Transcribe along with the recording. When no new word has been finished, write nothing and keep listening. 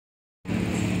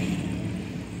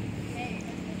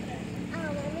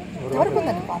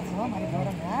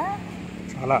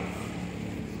చాలా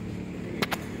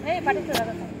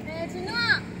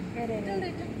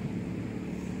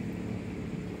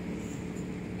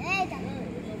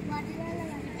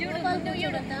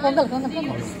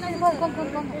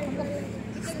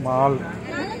స్మాల్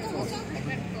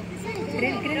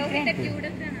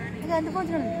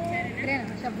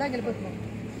శబ్దానికి వెళ్ళిపోతున్నాం.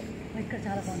 ఇక్కడ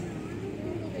చాలా బాగుంది.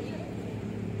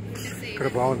 ఇక్కడ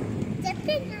బాగుంది.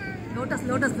 లోటస్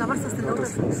లోటస్ ఫ్లవర్స్ వస్తాయి.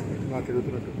 లోటస్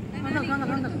తిరుగుతున్నట్టు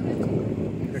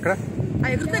ఎక్కడ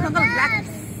ఎగురుతాయి. బ్లాక్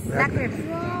బ్లాక్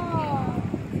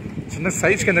చిన్న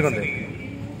సైజ్ కిందకు ఉంది.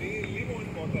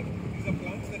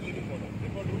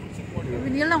 ఇవి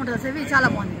నీళ్ళలో ఉంటుంది అసలు. ఇవి చాలా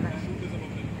బాగుంది కదా.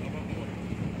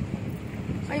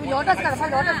 ఇవి లోటస్ కదా.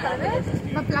 లోటస్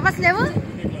కదా. ఫ్లవర్స్ లేవు.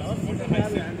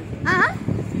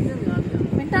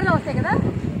 వింటర్లో వస్తాయి కదా.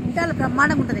 వింటర్లో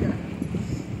బ్రహ్మాండంగా ఉంటుంది కదా.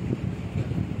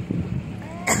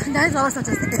 దాని ఫ్లవర్స్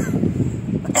వచ్చేస్తాయి.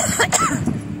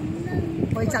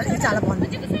 ఇది చాలా బాగుంది.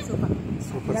 సూపర్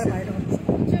సూపర్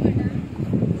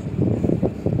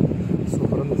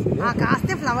సూపర్ ఉంది.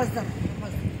 కాస్తే ఫ్లవర్స్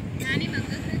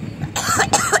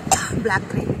బ్లాక్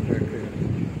ట్రీ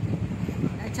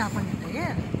చేపలు ఉంటాయి.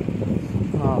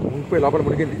 మునిపోయి లోపల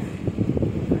మునిగింది.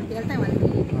 వెళ్తాయి వాళ్ళకి.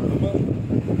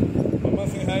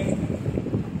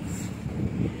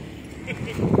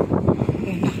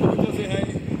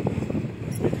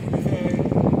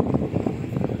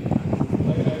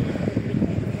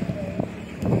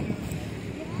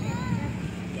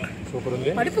 సూపర్ ఉంది.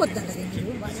 పడిపోతుంది.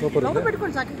 సూపర్ ఉంది.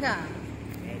 పెట్టుకోండి చక్కగా.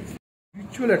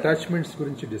 స్పిరిచువల్ అటాచ్మెంట్స్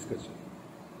గురించి డిస్కస్.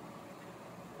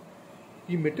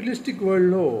 ఈ మెటీరియలిస్టిక్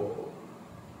వరల్డ్లో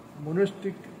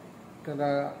మొనస్టిక్ కదా,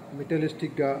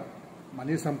 మెటీరియలిస్టిక్గా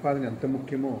మనీ సంపాదన ఎంత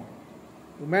ముఖ్యమో,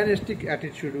 హ్యుమానిస్టిక్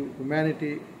యాటిట్యూడ్,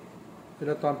 హ్యుమానిటీ,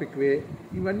 ఫిలాంథ్రపిక్ వే,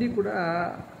 ఇవన్నీ కూడా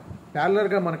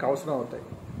ప్యారలర్గా మనకు అవసరం అవుతాయి.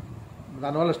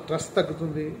 దానివల్ల స్ట్రెస్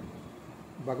తగ్గుతుంది,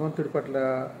 భగవంతుడి పట్ల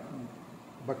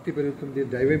భక్తి పెరుగుతుంది,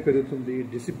 దైవం పెరుగుతుంది,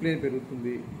 డిసిప్లిన్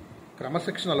పెరుగుతుంది,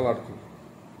 క్రమశిక్షణ అలవాడుతుంది.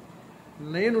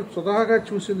 నేను స్వతహాగా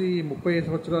చూసింది ఈ 35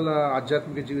 సంవత్సరాల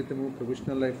ఆధ్యాత్మిక జీవితము,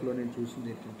 ప్రొఫెషనల్ లైఫ్లో నేను చూసింది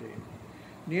ఏంటంటే,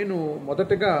 నేను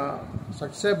మొదటగా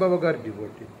సత్యసాయిబాబా గారి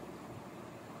డివోటీ,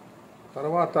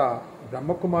 తర్వాత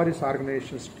బ్రహ్మకుమారిస్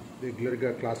ఆర్గనైజేషన్స్ రెగ్యులర్గా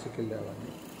క్లాసుకి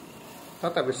వెళ్ళేవాడిని,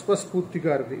 తర్వాత విశ్వస్ఫూర్తి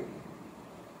గారిది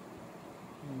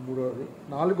మూడవది,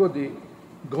 నాలుగోది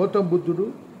గౌతమ్ బుద్ధుడు,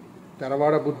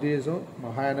 తెరవాడ బుద్ధిజం,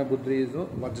 మహాయాన బుద్ధిజం,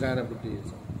 వజ్రాయన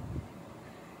బుద్ధిజం.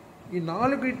 ఈ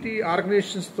 4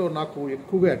 ఆర్గనైజేషన్స్తో నాకు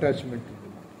ఎక్కువగా అటాచ్మెంట్ ఉంది.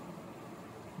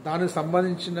 దానికి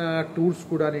సంబంధించిన టూర్స్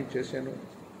కూడా నేను చేశాను.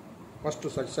 ఫస్ట్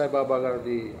సత్యసాయిబాబా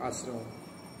గారి ఆశ్రమం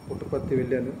పుట్టపర్తి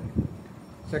వెళ్ళాను.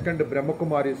 సెకండ్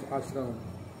బ్రహ్మకుమారి ఆశ్రమం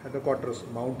హెడ్ క్వార్టర్స్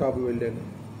మౌంట్ ఆబు వెళ్ళాను.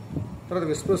 తర్వాత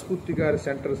విశ్వస్ఫూర్తి గారి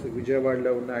సెంటర్స్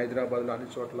విజయవాడలో ఉన్న, హైదరాబాద్లో అన్ని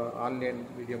చోట్ల ఆన్లైన్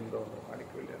మీడియంలో ఉన్న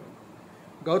వాడికి వెళ్ళాను.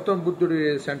 గౌతమ్ బుద్ధుడి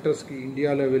సెంటర్స్కి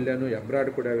ఇండియాలో వెళ్ళాను, అబ్రాడ్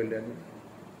కూడా వెళ్ళాను.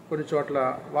 కొన్ని చోట్ల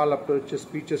వాళ్ళప్పుడు వచ్చే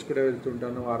స్పీచెస్ కూడా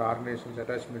వెళ్తుంటాను. వారి ఆర్గనైజేషన్స్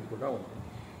అటాచ్మెంట్ కూడా ఉంది.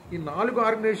 ఈ 4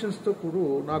 ఆర్గనైజేషన్స్తో కూడా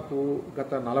నాకు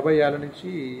గత 40 ఏళ్ళ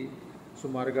నుంచి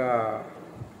సుమారుగా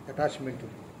అటాచ్మెంట్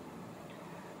ఉంది.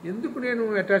 ఎందుకు నేను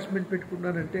అటాచ్మెంట్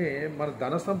పెట్టుకున్నానంటే, మన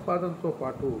ధన సంపాదనతో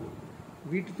పాటు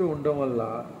వీటితో ఉండడం వల్ల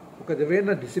ఒక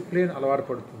విధమైన డిసిప్లిన్ అలవాటు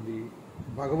పడుతుంది,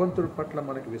 భగవంతుడి పట్ల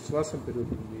మనకి విశ్వాసం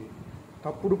పెరుగుతుంది,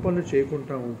 తప్పుడు పనులు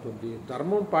చేయకుండా ఉంటుంది,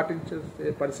 ధర్మం పాటించే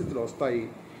పరిస్థితులు వస్తాయి.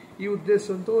 ఈ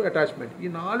ఉద్దేశంతో అటాచ్మెంట్. ఈ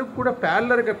 4 కూడా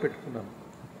ప్యారలర్గా పెట్టుకున్నాను.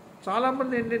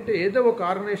 చాలామంది ఏంటంటే ఏదో ఒక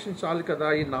ఆర్గనైజేషన్ చాలు కదా,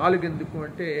 ఈ 4 ఎందుకు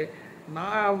అంటే, నా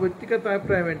వ్యక్తిగత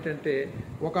అభిప్రాయం ఏంటంటే,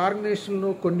 ఒక ఆర్గనైజేషన్లో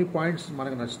కొన్ని పాయింట్స్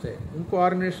మనకు నచ్చుతాయి, ఇంకో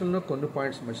ఆర్గనైజేషన్లో కొన్ని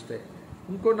పాయింట్స్ నచ్చుతాయి,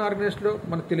 ఇంకొన్ని ఆర్గనైజేషన్లో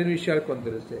మనకు తెలియని విషయాలు కొన్ని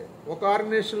తెలుస్తాయి. ఒక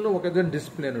ఆర్గనైజేషన్లో ఒక విధమైన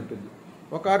డిసిప్లిన్ ఉంటుంది,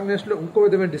 ఒక ఆర్గనైజేషన్లో ఇంకో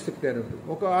విధమైన డిసిప్లిన్ ఉంటుంది,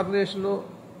 ఒక ఆర్గనైజేషన్లో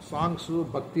సాంగ్స్,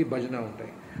 భక్తి, భజన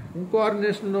ఉంటాయి, ఇంకో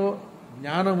ఆర్గనైజేషన్లో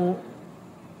జ్ఞానము,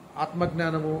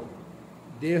 ఆత్మజ్ఞానము,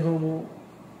 దేహము,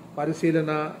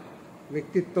 పరిశీలన,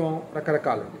 వ్యక్తిత్వం,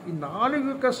 రకరకాలు. ఈ 4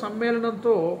 యొక్క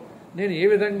సమ్మేళనంతో నేను ఏ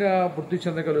విధంగా వృద్ధి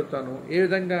చెందగలుగుతాను, ఏ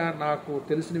విధంగా నాకు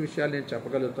తెలిసిన విషయాలు నేను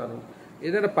చెప్పగలుగుతాను,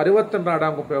 ఏదైనా పరివర్తన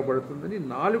రావడానికి ఉపయోగపడుతుందని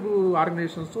 4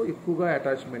 ఆర్గనైజేషన్స్తో ఎక్కువగా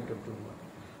అటాచ్మెంట్ ఉంటుంది.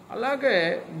 అలాగే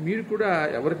మీరు కూడా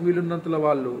ఎవరికి వీలున్నంతలో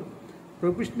వాళ్ళు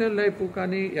ప్రొఫెషనల్ లైఫ్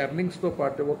కానీ ఎర్నింగ్స్తో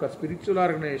పాటు ఒక స్పిరిచువల్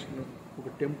ఆర్గనైజేషన్, ఒక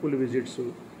టెంపుల్ విజిట్స్,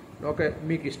 ఒక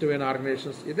మీకు ఇష్టమైన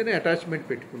ఆర్గనైజేషన్స్ ఏదైనా అటాచ్మెంట్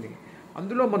పెట్టుకుని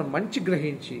అందులో మనం మంచి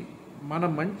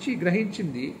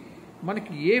గ్రహించింది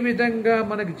మనకి ఏ విధంగా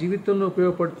మనకి జీవితంలో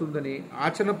ఉపయోగపడుతుందని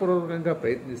ఆచరణపూర్వకంగా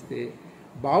ప్రయత్నిస్తే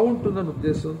బాగుంటుందన్న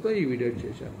ఉద్దేశంతో ఈ వీడియో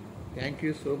చేశాను. Thank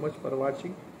you so much for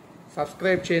watching.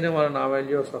 Subscribe చేయని వాళ్ళ నా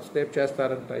వీడియో సబ్స్క్రైబ్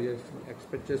చేస్తారని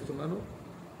ఎక్స్పెక్ట్ చేస్తున్నాను.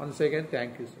 Once again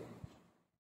thank you so much.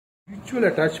 Spiritual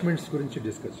attachments గురించి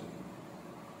డిస్కస్.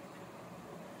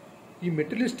 ఈ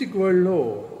మెటీరియలిస్టిక్ వరల్డ్లో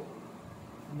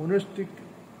మొనస్టిక్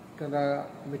కదా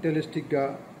మెటీరియలిస్టిక్గా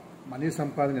మనీ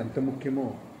సంపాదన ఎంత ముఖ్యమో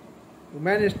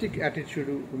హ్యుమానిస్టిక్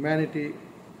యాటిట్యూడ్, హ్యుమానిటీ,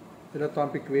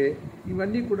 ఫిలాంథ్రపిక్ వే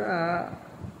ఇవన్నీ కూడా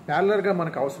ప్యారలర్గా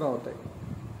మనకు అవసరం అవుతాయి.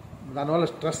 దానివల్ల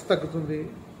స్ట్రెస్ తగ్గుతుంది,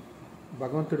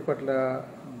 భగవంతుడి పట్ల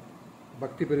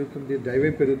భక్తి పెరుగుతుంది,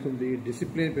 దైవం పెరుగుతుంది,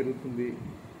 డిసిప్లిన్ పెరుగుతుంది,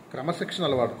 క్రమశిక్షణ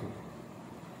అలవాడుతుంది.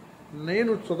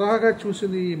 నేను స్వతహాగా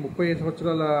చూసింది ఈ 35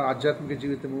 సంవత్సరాల ఆధ్యాత్మిక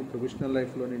జీవితము, ప్రొఫెషనల్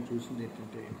లైఫ్లో నేను చూసింది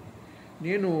ఏంటంటే,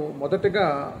 నేను మొదటగా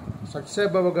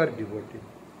సత్యసాయిబాబా గారి డివోటీ,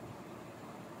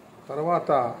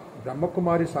 తర్వాత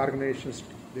బ్రహ్మకుమారిస్ ఆర్గనైజేషన్స్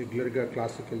రెగ్యులర్గా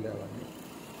క్లాసుకి వెళ్ళేవాడిని,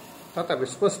 తర్వాత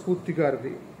విశ్వస్ఫూర్తి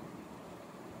గారిది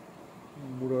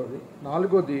మూడవది,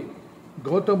 నాలుగోది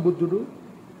గౌతమ్ బుద్ధుడు,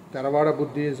 తెరవాడ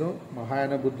బుద్ధిజం,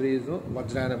 మహాయాన బుద్ధిజం,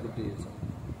 వజ్రాయన బుద్ధిజం.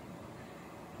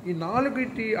 ఈ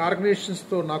 4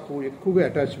 ఆర్గనైజేషన్స్తో నాకు ఎక్కువగా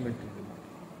అటాచ్మెంట్ ఉంది.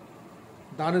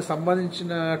 దానికి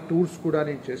సంబంధించిన టూర్స్ కూడా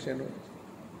నేను చేశాను.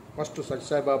 ఫస్ట్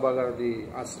సత్యసాయిబాబా గారిది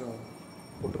ఆశ్రమం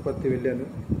పుట్టుపర్తి వెళ్ళాను,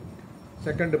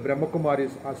 సెకండ్ బ్రహ్మకుమారి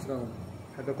ఆశ్రమం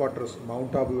హెడ్ క్వార్టర్స్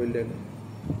మౌంట్ ఆబు వెళ్ళాను,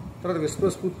 తర్వాత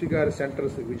విశ్వస్ఫూర్తి గారి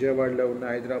సెంటర్స్ విజయవాడలో ఉన్న,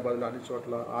 హైదరాబాద్లో అన్ని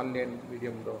చోట్ల ఆన్లైన్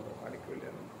మీడియంలో దానికి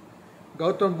వెళ్ళాను.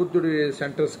 గౌతమ్ బుద్ధుడి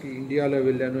సెంటర్స్కి ఇండియాలో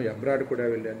వెళ్ళాను, అబ్రాడ్ కూడా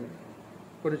వెళ్ళాను.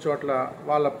 కొన్ని చోట్ల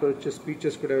వాళ్ళ వచ్చే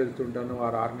స్పీచెస్ కూడా వెళ్తుంటాను. ఆ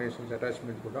ఆర్గనైజేషన్స్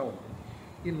అటాచ్మెంట్ కూడా ఉంది.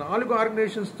 ఈ 4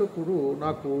 ఆర్గనైజేషన్స్తో కూడా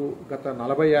నాకు గత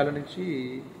 40 ఏళ్ళ నుంచి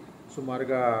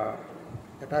సుమారుగా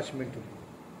అటాచ్మెంట్ ఉంది.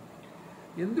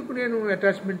 ఎందుకు నేను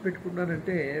అటాచ్మెంట్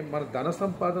పెట్టుకున్నానంటే, మన ధన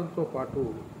సంపాదనతో పాటు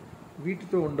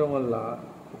వీటితో ఉండడం వల్ల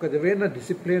ఒక విధమైన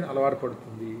డిసిప్లిన్ అలవాటు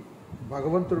పడుతుంది,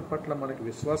 భగవంతుడి పట్ల మనకి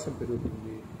విశ్వాసం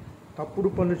పెరుగుతుంది, తప్పుడు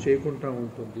పనులు చేయకుండా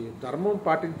ఉంటుంది, ధర్మం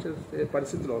పాటించే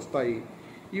పరిస్థితులు వస్తాయి.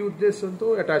 ఈ ఉద్దేశంతో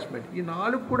అటాచ్మెంట్. ఈ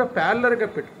 4 కూడా ప్యారలర్గా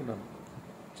పెట్టుకున్నాను.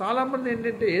 చాలామంది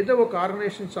ఏంటంటే ఏదో ఒక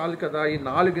ఆర్గనైజేషన్ చాలు కదా, ఈ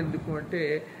 4 ఎందుకు అంటే,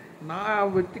 నా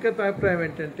వ్యక్తిగత అభిప్రాయం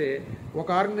ఏంటంటే, ఒక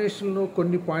ఆర్గనైజేషన్లో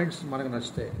కొన్ని పాయింట్స్ మనకు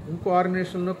నచ్చుతాయి, ఇంకో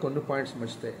ఆర్గనైజేషన్లో కొన్ని పాయింట్స్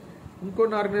నచ్చుతాయి,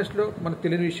 ఇంకొన్ని ఆర్గనైజేషన్లో మనకు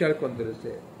తెలియని విషయాలు కొన్ని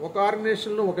తెలుస్తాయి. ఒక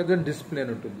ఆర్గనైజేషన్లో ఒక విధమైన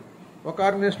డిసిప్లిన్ ఉంటుంది, ఒక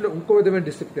ఆర్గనైజేషన్లో ఇంకో విధమైన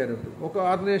డిసిప్లిన్ ఉంటుంది, ఒక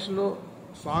ఆర్గనైజేషన్లో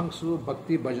సాంగ్స్,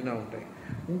 భక్తి, భజన ఉంటాయి,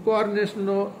 ఇంకో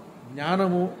ఆర్గనైజేషన్లో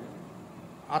జ్ఞానము,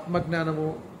 ఆత్మజ్ఞానము,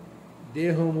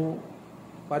 దేహము,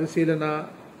 పరిశీలన,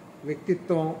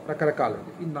 వ్యక్తిత్వం రకరకాలు.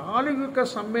 ఈ 4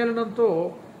 సమ్మేళనంతో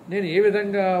నేను ఏ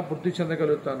విధంగా వృద్ధి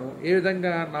చెందగలుగుతాను, ఏ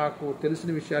విధంగా నాకు తెలిసిన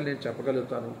విషయాలు నేను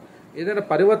చెప్పగలుగుతాను, ఏదైనా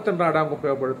పరివర్తన రావడానికి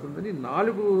ఉపయోగపడుతుందని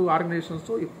 4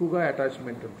 ఆర్గనైజేషన్స్తో ఎక్కువగా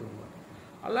అటాచ్మెంట్ ఉంటుంది.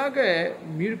 అలాగే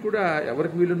మీరు కూడా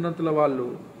ఎవరికి వీలున్నంతలో వాళ్ళు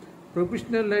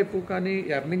ప్రొఫెషనల్ లైఫ్ కానీ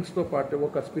ఎర్నింగ్స్తో పాటు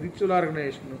ఒక స్పిరిచువల్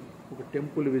ఆర్గనైజేషన్, ఒక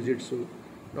టెంపుల్ విజిట్స్,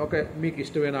 ఒక మీకు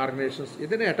ఇష్టమైన ఆర్గనైజేషన్స్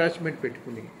ఏదైనా అటాచ్మెంట్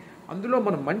పెట్టుకుని అందులో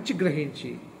మనం మంచి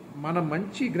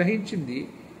గ్రహించింది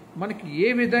మనకి ఏ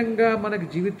విధంగా మనకి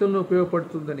జీవితంలో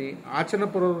ఉపయోగపడుతుందని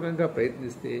ఆచరణపూర్వకంగా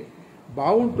ప్రయత్నిస్తే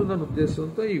బాగుంటుందన్న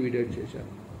ఉద్దేశంతో ఈ వీడియో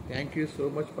చేశాను. Thank you so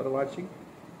much for watching.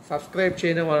 Subscribe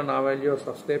చేయని వాళ్ళు నా వీడియో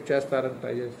సబ్స్క్రైబ్ చేస్తారని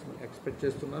ఎక్స్పెక్ట్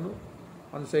చేస్తున్నాను.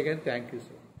 Once again thank you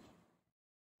so much.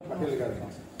 Patel గారు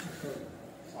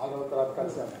చాలా రోజుల తర్వాత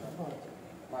కలిసాను.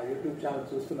 మా యూట్యూబ్ ఛానల్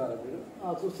చూస్తున్నారా మీరు?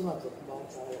 చూస్తున్నాను సార్.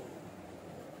 బాగుంది.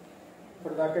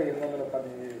 ఇప్పటిదాకా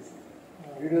 810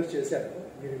 వీడియోస్ చేశాను.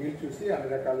 మీరు వీలు చూసి అన్ని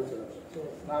రకాలు చూడవచ్చు.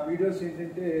 నా వీడియోస్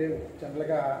ఏంటంటే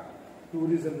జనరల్గా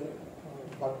టూరిజము,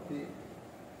 భక్తి,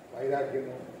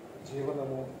 వైరాగ్యము,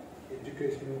 జీవనము,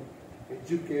 ఎడ్యుకేషను,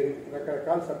 ఎడ్యుకేర్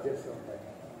రకరకాల సబ్జెక్ట్స్ ఉంటాయి.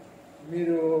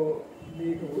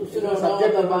 మీకు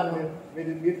సబ్జెక్ట్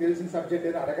మీరు తెలిసిన సబ్జెక్ట్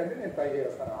ఏదో అడగండి, నేను ట్రై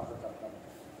చేస్తాను, ఆన్సర్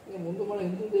చెప్తాను. ముందు మన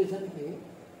హిందూ దేశానికి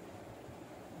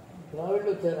ద్రావిడ్లు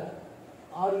వచ్చారా,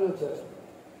 ఆర్యులు వచ్చారా?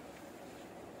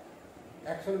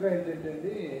 యాక్చువల్గా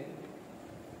ఏంటంటే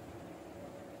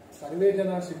సర్వే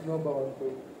జన సుఖినో భవంతు,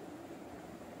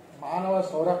 మానవ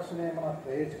సంరక్షణే మన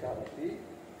ప్రయోజనం కాబట్టి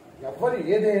ఎవరు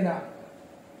ఏదైనా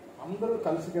అందరూ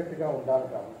కలిసికట్టుగా ఉండాలి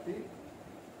కాబట్టి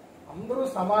అందరూ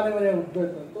సమానమైన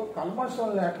ఉద్దేశంతో కల్మషం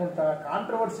లేకుండా,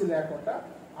 కాంట్రవర్సీ లేకుండా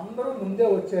అందరూ ముందే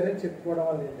వచ్చారని చెప్పుకోవడం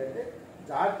వల్ల ఏంటంటే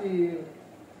జాతి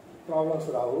ప్రాబ్లమ్స్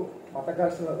రావు, మత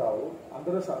ఘర్షణలు రావు,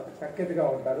 అందరూ సఖ్యతగా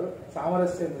ఉంటారు,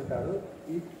 సామరస్యం ఉంటారు,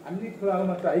 ఈ అన్ని కులాల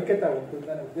మధ్య ఐక్యత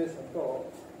ఉంటుందనే ఉద్దేశంతో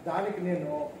దానికి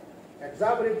నేను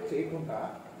ఎగ్జాబరేట్ చేయకుండా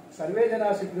సర్వే జనా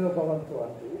సుఖినో భవంతు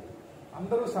అంటూ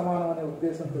అందరూ సమానం అనే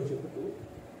ఉద్దేశంతో చెబుతూ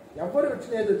ఎవరు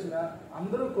ఏది వచ్చినా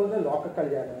అందరూ కూడా లోక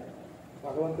కళ్యాణం,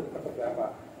 భగవంతుడి పట్ల ప్రేమ,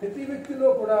 ప్రతి వ్యక్తిలో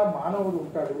కూడా మానవుడు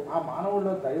ఉంటాడు, ఆ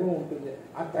మానవుడిలో దైవం ఉంటుంది,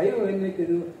 ఆ దైవం ఏదైతే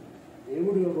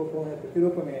దేవుడి రూపమే,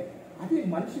 ప్రతిరూపమే, అది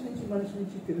మనిషి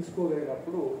నుంచి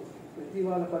తెలుసుకోలేనప్పుడు ప్రతి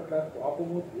వాళ్ళ పట్ల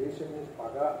కోపము, ద్వేషము,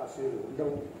 పగ, అసలు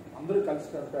ఉండవు, అందరూ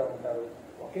కలిసినట్టుగా ఉంటారు,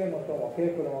 ఒకే మొత్తం ఒకే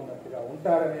కులం ఉన్నట్టుగా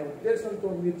ఉంటారనే ఉద్దేశంతో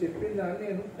మీరు చెప్పిన దాన్ని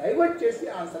నేను డైవర్ట్ చేసి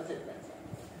ఆన్సర్ చెప్పాను సార్.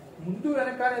 ముందు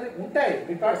వెనక అనేది ఉంటాయి,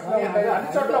 రికార్డ్స్ ఉంటాయి, అన్ని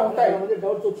చోట్ల ఉంటాయి,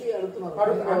 డౌట్స్ వచ్చి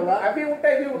అడుగుతున్నారు, అవి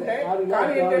ఉంటాయి ఇవి ఉంటాయి.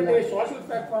 కానీ ఏంటంటే సోషల్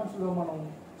ప్లాట్ఫామ్స్ లో మనం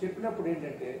చెప్పినప్పుడు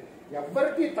ఏంటంటే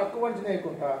ఎవరికి తక్కువ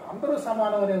అంచనేయకుండా అందరూ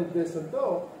సమానం అనే ఉద్దేశంతో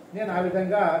నేను ఆ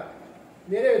విధంగా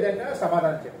వేరే విధంగా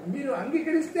సమాధానం చెప్పాను. మీరు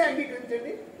అంగీకరిస్తే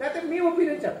అంగీకరించండి, లేకపోతే మీ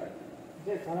ఒపీనియన్ చెప్పండి.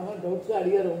 అంటే చాలా మంది డౌట్స్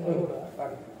అడిగారు కూడా.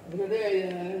 ఎందుకంటే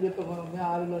ఏం చెప్పాము, మేము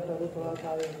ఆరులు అంటారు, తర్వాత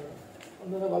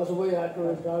అందరూ వలసపోయి ఆటో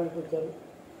వచ్చారు.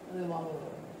 అదే మామూలు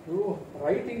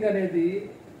రైటింగ్ అనేది,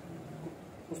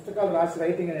 పుస్తకాలు రాసి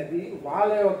రైటింగ్ అనేది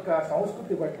వాళ్ళ యొక్క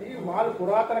సంస్కృతి బట్టి, వాళ్ళ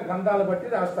పురాతన గ్రంథాలు బట్టి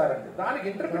రాస్తారండి. దానికి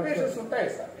ఇంటర్ప్రిటేషన్స్ ఉంటాయి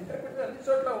సార్, ఇంటర్ప్రిటేషన్ అన్ని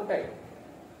చోట్ల ఉంటాయి.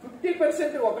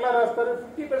 50% ఒకలా రాస్తారు,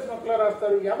 50% ఒకలా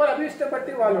రాస్తారు. ఎవరు అభిష్టం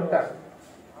బట్టి వాళ్ళు ఉంటారు.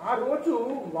 ఆ రోజు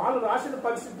వాళ్ళు రాసిన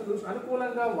పరిస్థితులు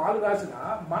అనుకూలంగా వాళ్ళు రాసిన,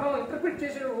 మనం ఇంటర్ప్రిట్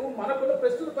చేసిన మనకున్న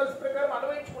ప్రస్తుత పరిస్థితి ప్రకారం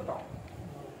అన్వయించుకుంటాం.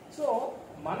 సో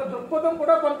మన దృక్పథం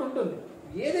కూడా కొంత ఉంటుంది.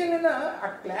 ఏదేమైనా ఆ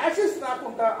క్లాషెస్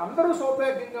రాకుండా అందరూ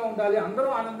సౌభాగ్యంగా ఉండాలి, అందరూ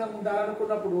ఆనందంగా ఉండాలి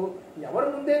అనుకున్నప్పుడు ఎవరు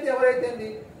ముందైతే ఎవరైతే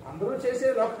అందరూ చేసే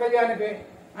లోక కళ్యాణమే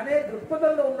అనే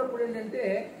దృక్పథంలో ఉన్నప్పుడు ఏంటంటే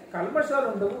కల్మషాలు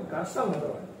ఉండవు, ఘర్షణలు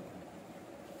ఉండవు.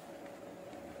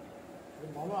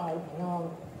 మనం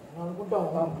అనుకుంటాం.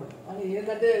 అని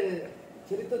ఏంటంటే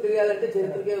చరిత్ర తెలియాలంటే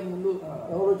చరిత్రకే ముందు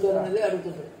ఎవరు వచ్చారు అనేది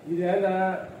అడుగుతుంటారు. ఈవేళ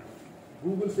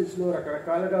గూగుల్ సెర్చ్లో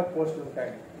రకరకాలుగా పోస్టులు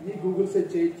ఉంటాయి. ఈ గూగుల్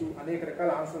సెర్చ్ చేయొచ్చు, అనేక రకాల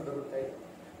ఆన్సర్లు దొరుకుతాయి.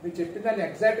 మీరు చెప్పిన దాన్ని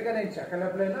ఎగ్జాక్ట్గా నేను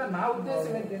చెప్పలేకపోయినా నా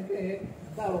ఉద్దేశం ఏంటంటే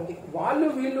వాళ్ళు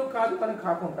వీళ్ళు కాదు అని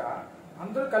కాకుండా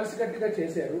అందరూ కలిసికట్టుగా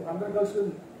చేశారు, అందరూ కలిసి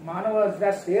మానవ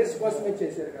శ్రేయస్ కోసమే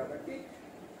చేశారు. కాబట్టి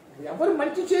ఎవరు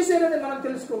మంచి చేశారని మనం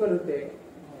తెలుసుకోగలిగితే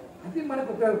అది మనకు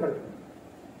ఉపయోగపడుతుంది.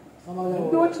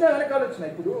 ముందు వచ్చిన వెనకాల వచ్చిన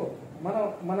ఇప్పుడు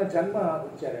మన జన్మ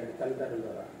వచ్చారండి తల్లిదండ్రుల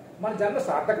ద్వారా, మన జన్మ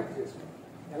సార్థకత చేసుకోవాలి.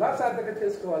 ఎలా సార్థకత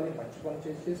చేసుకోవాలి? మంచి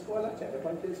పని చేసుకోవాలా, చెడ్డ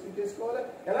పని చేసుకోవాలా,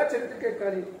 ఎలా చరిత్రకి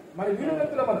ఎక్కాలి? మన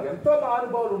వీరులంతులో మనం ఎంతో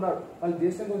మహానుభావులు ఉన్నారు, వాళ్ళ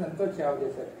దేశం కోసం ఎంతో సేవ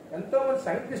చేశారు. ఎంతో మంది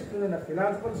సైంటిస్టులు ఉన్నారు,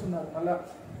 ఫిలాసఫర్స్ ఉన్నారు, మళ్ళీ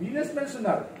బిజినెస్ మెన్స్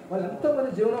ఉన్నారు, వాళ్ళు ఎంతో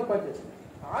మంది జీవనోపాధి చేస్తారు.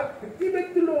 ఆ ప్రతి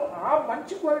వ్యక్తిలో ఆ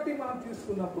మంచి క్వాలిటీ మనం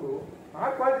తీసుకున్నప్పుడు, ఆ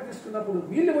క్వాలిటీ తీసుకున్నప్పుడు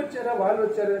వీళ్ళు వచ్చారా వాళ్ళు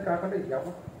వచ్చారని కాకుండా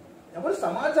ఎవరు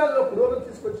సమాజాల్లో పురోగతి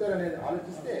తీసుకొచ్చారనేది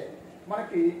ఆలోచిస్తే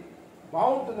మనకి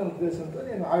బాగుంటుందనే ఉద్దేశంతో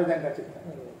నేను ఆ విధంగా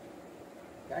చెప్పాను.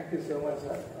 Thank you so much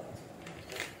sir.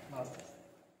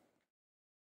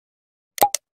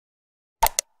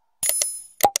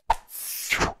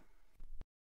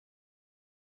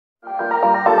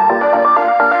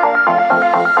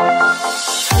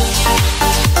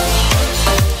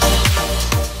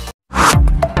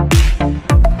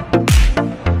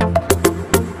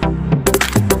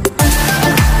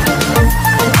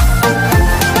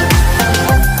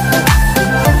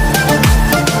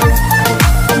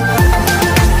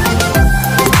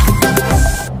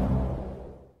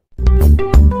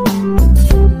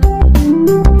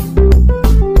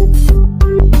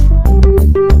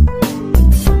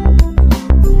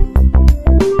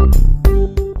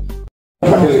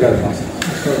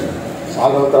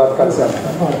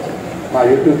 మా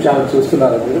యూట్యూబ్ ఛానల్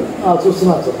చూస్తున్నారా మీరు?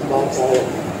 చూస్తున్నారు సార్. బాగా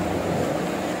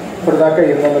ఇప్పటిదాకా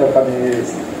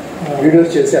 810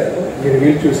 వీడియోస్ చేశాను. మీరు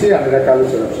వీలు చూసి అన్ని రకాలు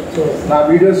చూడవచ్చు. నా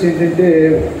వీడియోస్ ఏంటంటే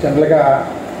జనరల్గా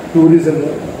టూరిజం,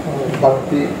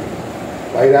 భక్తి,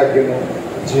 వైరాగ్యము,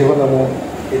 జీవనము,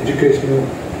 ఎడ్యుకేషను,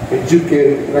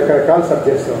 ఎడ్యుకేర్ రకరకాల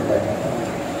సబ్జెక్ట్స్ ఉంటాయి.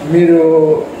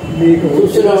 మీకు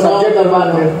సబ్జెక్ట్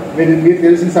మీరు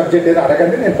తెలిసిన సబ్జెక్ట్ ఏదో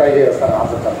అడగండి, నేను ట్రై చేస్తాను,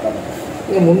 ఆన్సర్ చెప్తాను.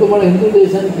 ముందు మన హిందూ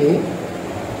దేశానికి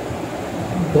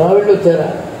ద్రావిడులు వచ్చారా,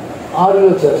 ఆర్యులు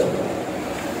వచ్చారా?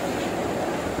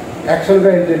 యాక్చువల్గా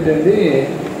ఏంటంటే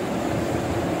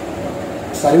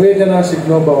సర్వే జన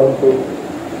సుఖినో భవంతు,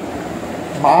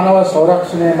 మానవ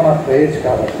సంరక్షణే మన ప్రేయస్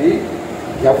కాబట్టి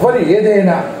ఎవరు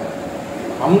ఏదైనా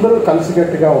అందరూ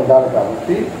కలిసికట్టుగా ఉండాలి.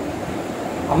 కాబట్టి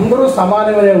అందరూ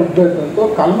సమానమైన ఉద్దేశంతో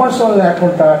కల్మషం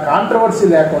లేకుండా, కాంట్రవర్సీ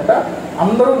లేకుండా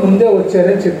అందరూ ముందే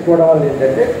వచ్చారని చెప్పుకోవడం వల్ల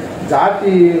ఏంటంటే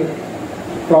జాతి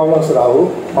ప్రాబ్లమ్స్ రావు,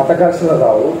 మత ఘర్షణలు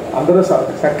రావు, అందరూ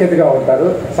సఖ్యతగా ఉంటారు,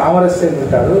 సామరస్యంగా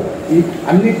ఉంటారు, ఈ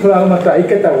అన్ని కులాల మధ్య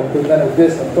ఐక్యత ఉంటుందనే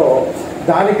ఉద్దేశంతో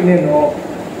దానికి నేను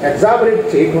ఎగ్జాబరేట్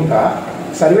చేయకుండా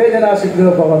సర్వే జనా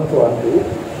సుఖినో భవంతు అంటూ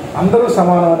అందరూ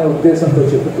సమానం అనే ఉద్దేశంతో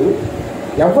చెబుతూ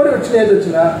ఎవరు వచ్చినది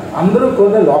వచ్చినా అందరూ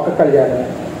కూడా లోక కళ్యాణం,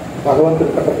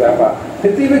 భగవంతుడి పట్ల ప్రేమ,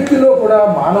 ప్రతి వ్యక్తిలో కూడా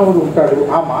మానవుడు ఉంటాడు,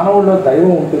 ఆ మానవుడిలో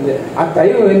దైవం ఉంటుంది. ఆ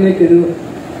దైవం ఏంటంటే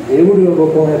దేవుడి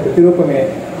రూపమే, ప్రతిరూపమే.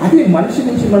 అది మనిషి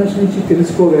నుంచి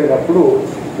తెలుసుకోగలిగినప్పుడు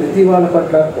ప్రతి వాళ్ళ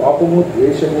పట్ల కోపము,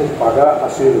 ద్వేషము, పగ,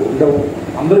 అసూయలు ఉండవు.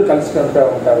 అందరూ కలిసికట్టుగా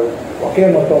ఉంటారు, ఒకే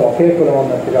మతం, ఒకే కులం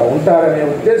అన్నట్టుగా ఉంటారనే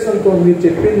ఉద్దేశంతో మీరు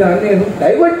చెప్పిన దాన్ని నేను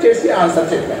డైవర్ట్ చేసి ఆన్సర్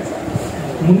చెప్పాను సార్.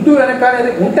 ముందు వెనక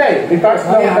అనేది ఉంటాయి, రికార్డ్స్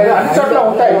అన్ని చోట్ల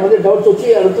ఉంటాయి, డౌట్స్ వచ్చి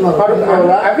అడుగుతున్నారు,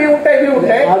 అవి ఉంటాయి ఇవి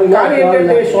ఉంటాయి. కానీ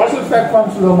ఏంటంటే సోషల్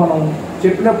ప్లాట్ఫామ్స్ లో మనం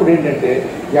చెప్పినప్పుడు ఏంటంటే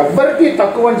ఎవరికి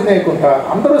తక్కువ అంచనేయకుండా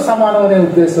అందరూ సమానం అనే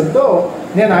ఉద్దేశంతో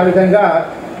నేను ఆ విధంగా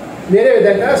వేరే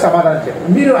విధంగా సమాధానం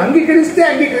చెప్పాను. మీరు అంగీకరిస్తే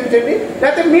అంగీకరించండి,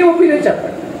 లేకపోతే మీ ఒపీనియన్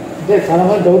చెప్పండి. అంటే చాలా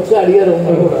మంది డౌట్స్ అడిగారు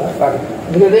కూడా.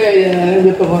 ఎందుకంటే ఏం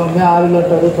చెప్పాము, మేము ఆరులు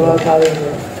అంటారు, తర్వాత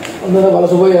అందరూ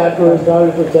వలసపోయి ఆటో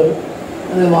వచ్చారు.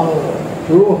 అదే మామూలు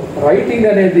రైటింగ్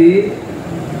అనేది,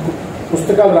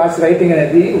 పుస్తకాలు రాసి రైటింగ్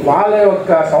అనేది వాళ్ళ యొక్క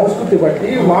సంస్కృతి బట్టి,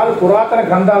 వాళ్ళ పురాతన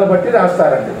గ్రంథాలు బట్టి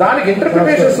రాస్తారండి. దానికి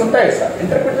ఇంటర్ప్రిటేషన్స్ ఉంటాయి సార్,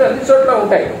 ఇంటర్ప్రిటేషన్ అన్ని చోట్ల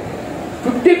ఉంటాయి.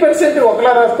 50%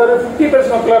 ఒకలా రాస్తారు,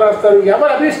 50% ఒకలా రాస్తారు.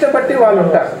 ఎవరి అభిష్టం బట్టి వాళ్ళు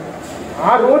ఉంటారు.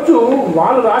 ఆ రోజు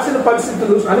వాళ్ళు రాసిన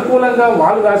పరిస్థితులు అనుకూలంగా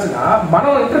వాళ్ళు రాసిన,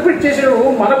 మనం ఇంటర్ప్రిట్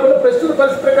చేసేవి మనకున్న ప్రస్తుత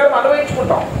పరిస్థితి ప్రకారం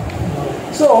అన్వయించుకుంటాం.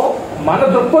 సో మన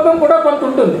దృక్పథం కూడా కొంత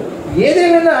ఉంటుంది.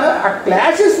 ఏదేమైనా ఆ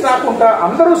క్లాషెస్ రాకుండా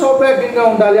అందరూ సౌభాగ్యంగా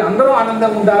ఉండాలి, అందరూ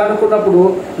ఆనందంగా ఉండాలి అనుకున్నప్పుడు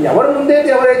ఎవరు ముందేది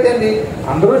ఎవరైతే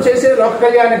అందరూ చేసే లోక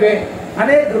కళ్యాణమే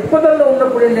అనే దృక్పథంలో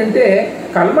ఉన్నప్పుడు ఏంటంటే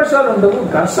కల్మషాలు ఉండవు,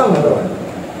 ఘర్షణలు ఉండవు.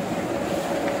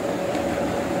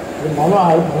 మనం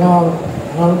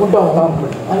అనుకుంటాం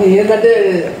అని ఏంటంటే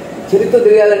చరిత్ర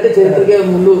తిరగాలంటే చరిత్రకే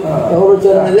ముందు ఎవరు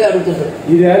వచ్చారు అనేది అడుగుతుంటారు.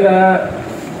 ఈవేళ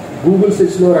గూగుల్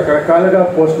సెర్చ్లో రకరకాలుగా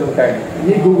పోస్టులు ఉంటాయి.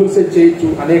 ఈ గూగుల్ సెర్చ్ చేయొచ్చు,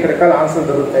 అనేక రకాల ఆన్సర్లు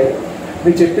దొరుకుతాయి.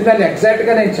 మీరు చెప్పిన దాన్ని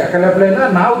ఎగ్జాక్ట్గా నేను చెప్పలేకపోయినా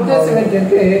నా ఉద్దేశం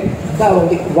ఏంటంటే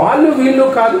వాళ్ళు వీళ్ళు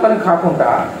కాదు అని కాకుండా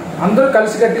అందరూ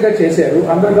కలిసికట్టుగా చేశారు,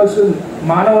 అందరూ కలిసి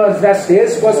మానవ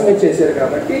శ్రేయస్ కోసమే చేశారు.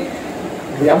 కాబట్టి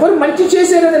ఎవరు మంచి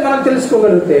చేశారని మనం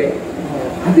తెలుసుకోగలిగితే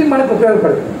అది మనకు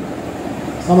ఉపయోగపడుతుంది.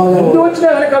 ముందు వచ్చినా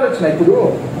వెనకాల వచ్చినా ఇప్పుడు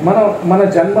మన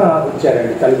జన్మ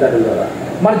వచ్చారండి తల్లిదండ్రుల ద్వారా,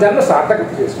 మన జన్మ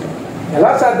సార్థకత చేసుకున్నాం. ఎలా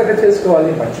సార్థకత చేసుకోవాలి?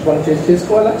 మంచి పని చేసి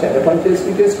చేసుకోవాలా, చెడ్డ పని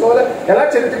చేసుకోవాలా, ఎలా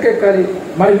చరిత్రకి ఎక్కాలి?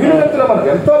 మన వీరులంతలో మనకు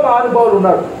ఎంతో మహానుభావులు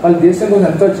ఉన్నారు, వాళ్ళ దేశం కోసం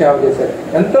ఎంతో సేవ చేశారు.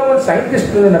 ఎంతో మంది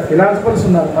సైంటిస్టులు ఉన్నారు, ఫిలాసఫర్స్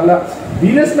ఉన్నారు, మళ్ళీ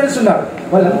బిజినెస్మెన్స్ ఉన్నారు,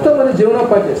 వాళ్ళు ఎంతో మంది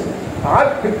జీవనోపాధి చేస్తారు. ఆ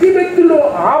ప్రతి వ్యక్తిలో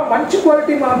ఆ మంచి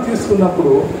క్వాలిటీ మనం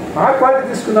తీసుకున్నప్పుడు, ఆ క్వాలిటీ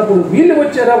తీసుకున్నప్పుడు వీళ్ళు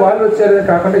వచ్చారా వాళ్ళు వచ్చారని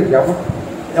కాకుండా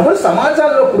ఎవరు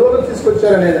సమాజాల్లో పురోగతి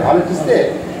తీసుకొచ్చారనేది ఆలోచిస్తే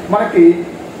మనకి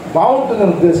బాగుంటుందనే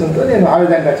ఉద్దేశంతో నేను ఆ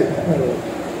విధంగా చెప్తాను.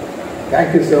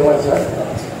 Thank you so much sir.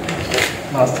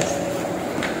 నమస్తే.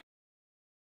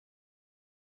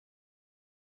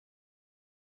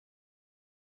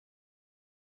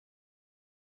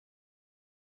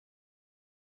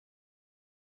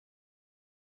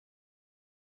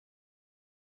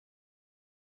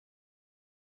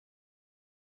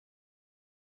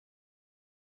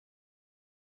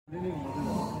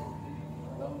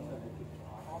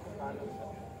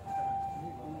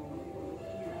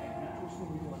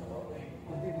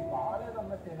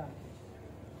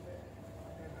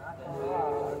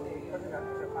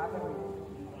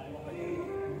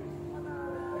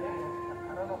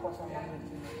 కరోనా కోసం చాలా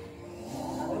నచ్చింది.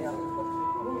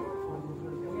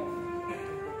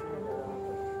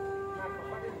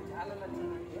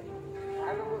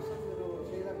 చాలా కోసం మీరు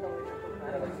శ్రీలంక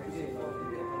చాలా మంచి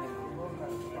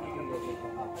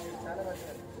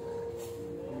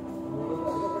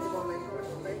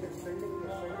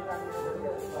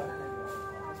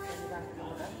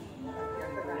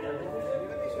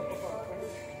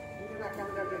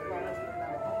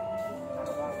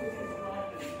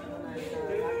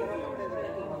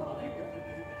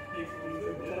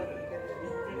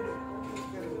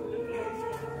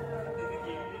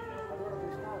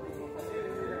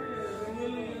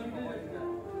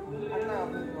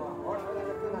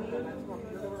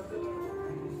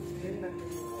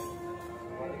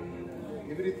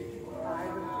everything.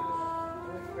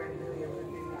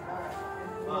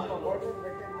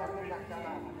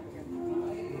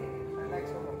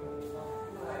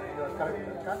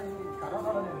 కానీ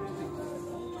కరోనాలో నేను మిస్టేక్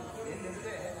చేశాను.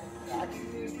 ఏంటంటే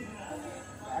వ్యాక్సినేషన్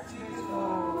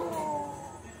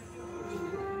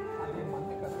అదే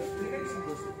మంది కదా రిలేషన్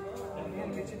వస్తుంది.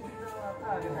 నేను చెప్పిన తర్వాత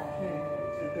అది వెంటనే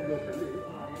యూట్యూబ్లోకి వెళ్ళి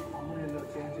అమ్మలో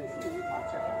చేంజ్ చేసి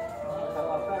మార్చాను.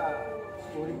 తర్వాత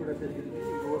స్టోరీ కూడా పెరిగింది,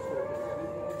 రోడ్స్ కూడా పెరిగింది.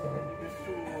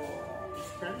 నెక్స్ట్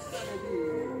స్పెండ్స్ అనేది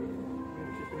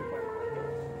మీరు చెప్పిన పాయింట్.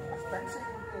 ఆ స్పెండ్స్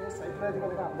ఏంటంటే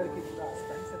సైకలాజికల్గా అందరికీ కూడా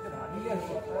స్పెండ్స్ అంటే మనీ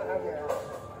అనుకుంటారు. అది కాదు,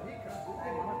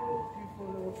 మనకు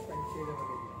 24 hours స్పెండ్ చేయడం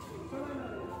అనేది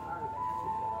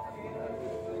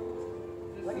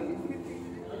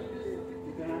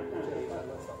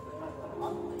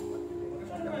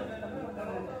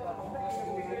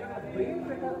బ్రెయిన్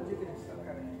ప్రకారం జీవిస్తారు.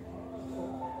 కానీ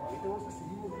ఇటు వస్తే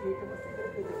సినిమా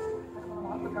మనం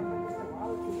వాళ్ళ కంపెనీ చేస్తే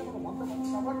వాళ్ళు కింద మనం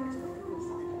 100 మంది సపోర్ట్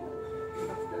చేస్తారు.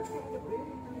 బ్రెయిన్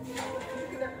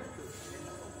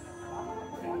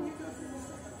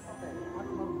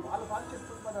వాళ్ళ వాళ్ళు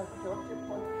చెప్పుకుంటే మరి అది ఎవరు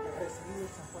చెప్పుకోవాలి? ఎక్కడ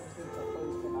సీరియస్ సంపాదిస్తే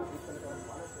సంపాదిస్తే నాకు ఇక్కడ కావాలి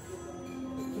వాళ్ళ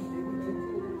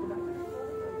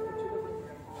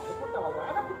అనుకుంటా వాళ్ళు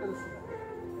రానప్పుడు తెలుస్తుంది.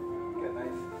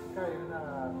 ఇంకా ఏమైనా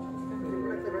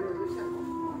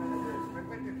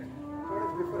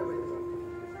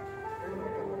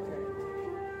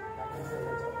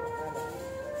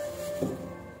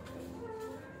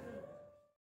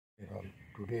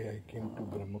Today I came to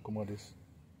Brahma Kumari's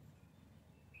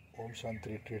Om Shanti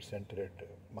Retreat Center at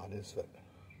Mahaleshwar.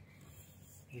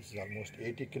 This is almost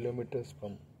 80 kilometers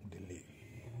from Delhi.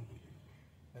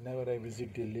 Whenever I visit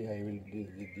Delhi, I will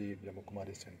visit the Brahma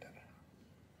Kumari Center.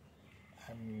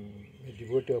 I am a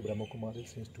devotee of Brahma Kumari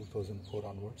since 2004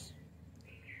 onwards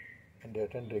and I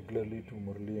attend regularly to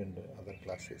Murli and other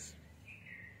classes.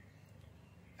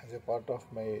 As a part of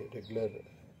my regular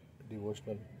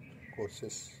devotional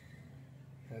courses,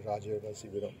 Rajayoga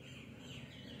Sibiram.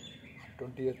 On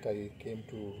 20th I came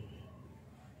to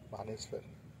Mahaleshwar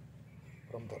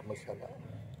from Dharmasala,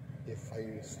 a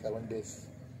 5-7 days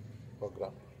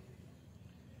program.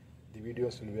 The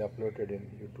videos will be uploaded in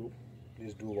YouTube.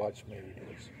 Please do watch my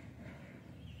videos.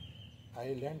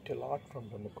 I learnt a lot from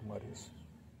Brahma Kumaris.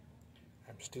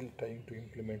 I am still trying to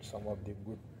implement some of the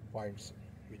good points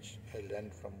which I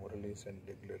learned from Murali's and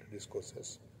regular discourses.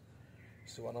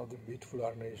 It's one of the beautiful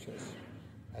organizations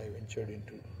I ventured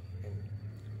into and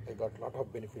I got a lot of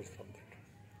benefits from that.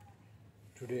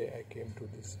 Today I came to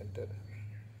this center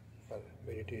for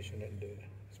meditation and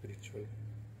spiritual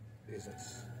reasons.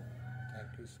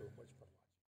 Thank you so much for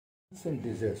watching. And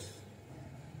desires.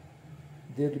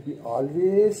 There will be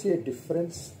always a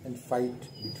difference and fight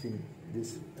between this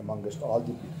amongst all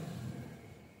the people.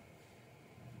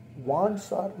 Wants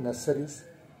are necessaries,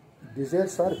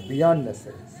 desires are beyond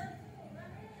necessaries.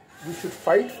 We should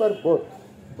fight for both.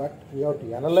 But we have to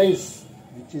analyze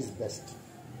which is best,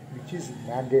 which is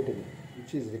mandatory,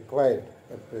 which is required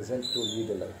at present to lead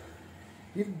a life.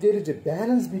 If there is a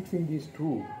balance between these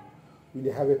two, we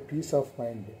will have a peace of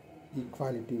mind,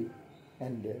 equality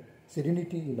and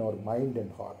serenity in our mind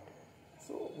and heart.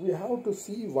 So we have to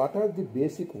see what are the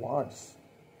basic wants.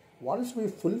 Once we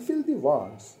fulfill the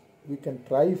wants, we can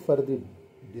try for the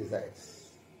desires.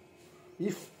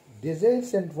 If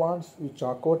desires and wants we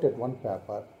chalk out at one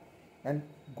paper and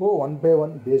go one by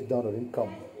one based on our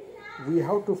income, we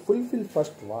have to fulfill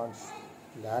first wants,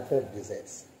 later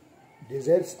desires.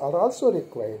 Desires are also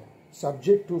required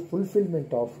subject to fulfillment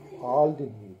of all the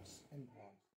needs and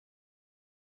wants.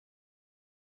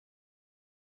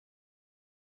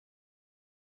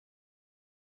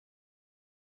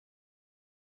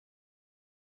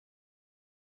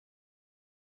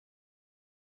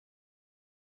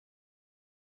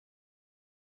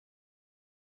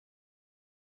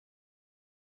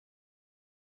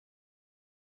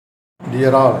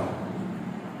 Dear all,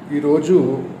 ఈరోజు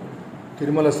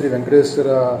తిరుమల శ్రీ వెంకటేశ్వర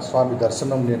స్వామి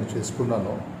దర్శనం నేను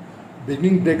చేసుకున్నాను.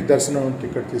 Beginning break దర్శనం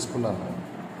ticket తీసుకున్నాను.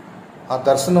 ఆ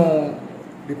దర్శనం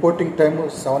reporting time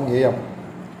 7 AM.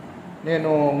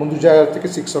 నేను ముందు జాగ్రత్తకి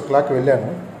 6 o'clock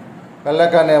వెళ్ళాను.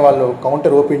 వెళ్ళగానే వాళ్ళు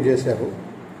కౌంటర్ ఓపెన్ చేశారు.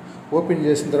 ఓపెన్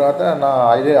చేసిన తర్వాత నా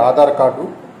ఆధార్ కార్డు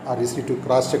ఆ రిసీట్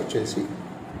క్రాస్ చెక్ చేసి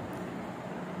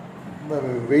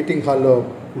వెయిటింగ్ హాల్లో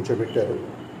కూర్చోబెట్టారు.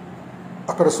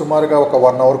 అక్కడ సుమారుగా ఒక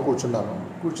 1 hour కూర్చున్నాను.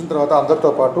 కూర్చున్న తర్వాత అందరితో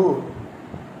పాటు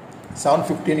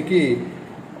 7:15కి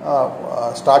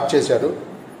స్టార్ట్ చేశారు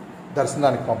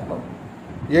దర్శనానికి పంపడం.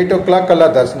 8 o'clock కల్లా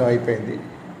దర్శనం అయిపోయింది.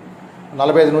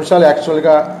 45 నిమిషాలు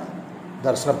యాక్చువల్గా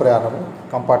దర్శన ప్రయాణము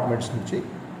కంపార్ట్మెంట్స్ నుంచి.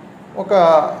 ఒక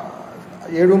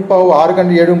 7:15 6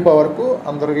 గంటల 7:15 వరకు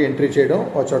అందరికీ ఎంట్రీ చేయడం,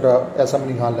 ఒక చోట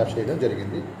అసెంబ్లీ హాల్లో చేయడం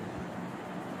జరిగింది.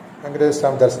 వెంకటేశ్వర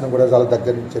స్వామి దర్శనం కూడా చాలా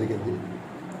దగ్గర నుంచి జరిగింది.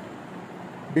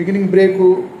 బిగినింగ్ బ్రేకు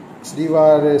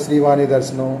శ్రీవాణి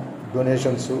దర్శనం,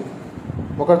 డొనేషన్స్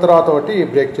ఒకరి తర్వాత ఒకటి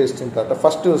బ్రేక్ చేస్తుంటారట.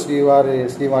 ఫస్ట్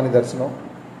శ్రీవాణి దర్శనం,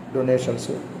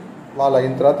 డొనేషన్స్ వాళ్ళు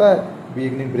అయిన తర్వాత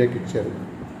బిగినింగ్ బ్రేక్ ఇచ్చారు.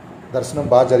 దర్శనం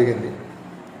బాగా జరిగింది.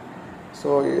 సో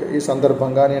ఈ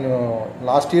సందర్భంగా నేను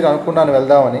లాస్ట్ ఇయర్ అనుకున్నాను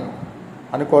వెళ్దామని,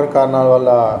 అనుకోని కారణాల వల్ల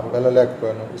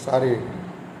వెళ్ళలేకపోయాను. ఈసారి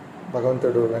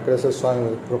భగవంతుడు వెంకటేశ్వర స్వామి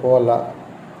కృప వల్ల,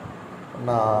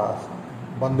 నా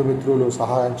బంధుమిత్రులు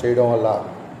సహాయం చేయడం వల్ల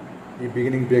ఈ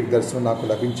బిగినింగ్ బ్రేక్ దర్శనం నాకు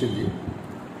లభించింది.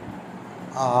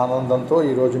 ఆ ఆనందంతో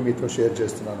ఈరోజు మీతో షేర్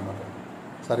చేస్తున్నాను అన్నమాట.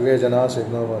 సర్వే జనా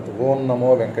శివనోభవంతు. ఓం నమో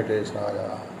వెంకటేశాయ,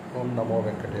 ఓం నమో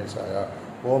వెంకటేశాయ,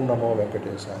 ఓం నమో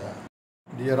వెంకటేశాయ.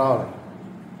 డియర్ ఆల్,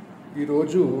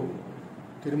 ఈరోజు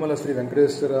తిరుమల శ్రీ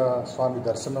వెంకటేశ్వర స్వామి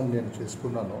దర్శనం నేను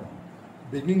చేసుకున్నాను.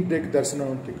 బిగినింగ్ బ్రేక్ దర్శనం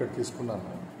టికెట్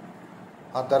తీసుకున్నాను.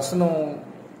 ఆ దర్శనం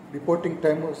రిపోర్టింగ్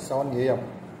టైం 7 AM.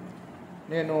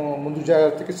 నేను ముందు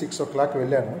జాగ్రత్తకి 6 o'clock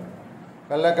వెళ్ళాను.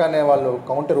 వెళ్ళగానే వాళ్ళు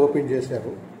కౌంటర్ ఓపెన్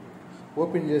చేశారు.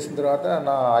 ఓపెన్ చేసిన తర్వాత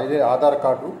నా ఆధార్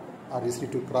కార్డు ఆ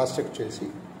రిసీట్ క్రాస్ చెక్ చేసి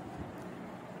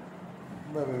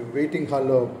వెయిటింగ్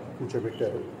హాల్లో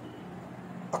కూర్చోబెట్టారు.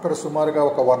 అక్కడ సుమారుగా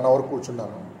ఒక 1 అవర్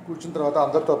కూర్చున్నాను. కూర్చున్న తర్వాత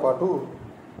అందరితో పాటు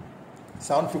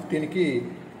 7:15కి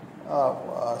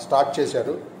స్టార్ట్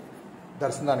చేశారు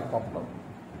దర్శనానికి పంపడం.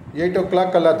 8 o'clock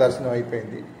కల్లా దర్శనం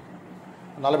అయిపోయింది.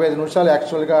 45 నిమిషాలు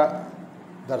యాక్చువల్గా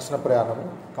దర్శన ప్రయాణం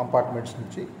కంపార్ట్మెంట్స్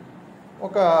నుంచి.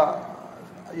 ఒక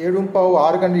 7:15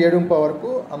 6 గంటల 7:15 వరకు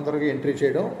అందరికీ ఎంట్రీ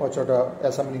చేయడం, ఒక చోట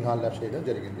అసెంబ్లింగ్ హాల్ లెఫ్ట్ చేయడం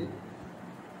జరిగింది.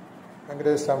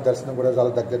 వెంకటేశ్వర స్వామి దర్శనం కూడా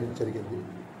చాలా దగ్గర నుంచి జరిగింది.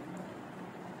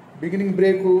 బిగినింగ్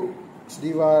బ్రేకు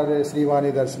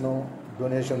శ్రీవాణి దర్శనం,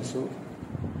 డొనేషన్స్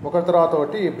ఒకరి తర్వాత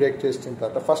ఒకటి బ్రేక్ చేసిన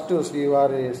తర్వాత ఫస్ట్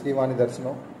శ్రీవాణి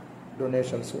దర్శనం,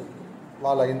 డొనేషన్స్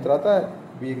వాళ్ళు అయిన తర్వాత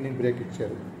బిగినింగ్ బ్రేక్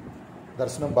ఇచ్చారు.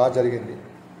 దర్శనం బాగా జరిగింది.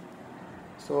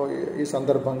 సో ఈ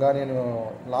సందర్భంగా నేను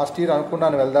లాస్ట్ ఇయర్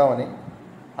అనుకున్నాను వెళ్దామని,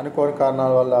 అనుకోని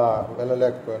కారణాల వల్ల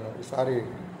వెళ్ళలేకపోయాను. ఈసారి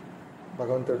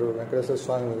భగవంతుడు వెంకటేశ్వర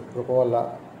స్వామి కృప వల్ల,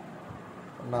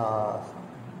 నా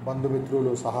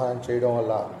బంధుమిత్రులు సహాయం చేయడం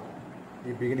వల్ల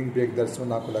ఈ బిగినింగ్ బ్రేక్ దర్శనం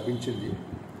నాకు లభించింది.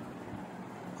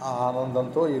 ఆ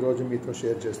ఆనందంతో ఈరోజు మీతో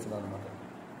షేర్ చేస్తున్నాను అన్నమాట.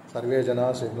 సర్వే జనా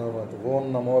సిగ్నోమతు. ఓం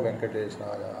నమో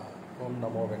వెంకటేశాయ, ఓం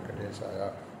నమో వెంకటేశాయ,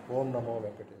 ఓం నమో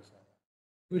వెంకటేశాయ.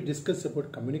 We discuss about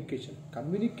communication.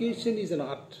 Communication is an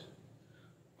art.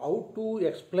 How to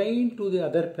explain to the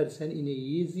other person in a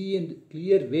easy and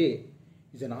clear way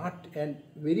is an art and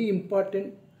very important.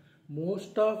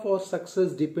 Most of our success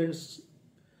depends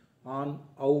on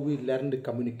how we learn the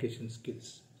communication skills.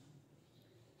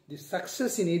 The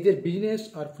success in either business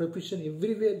or profession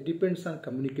everywhere depends on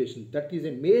communication. That is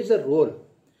a major role.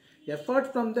 Apart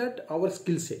from that, our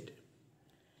skill set.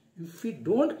 If we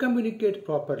don't communicate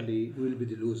properly, we will be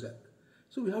the loser.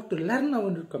 So we have to learn how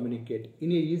to communicate in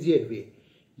a easier way.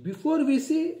 Before we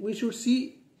say, we should see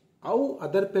how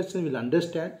other person will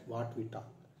understand what we talk.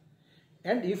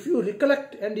 And if you recollect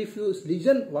and if you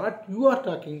listen what you are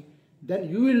talking, then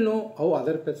you will know how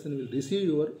other person will receive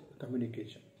your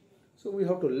communication. So we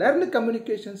have to learn the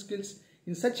communication skills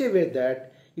in such a way that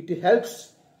it helps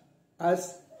us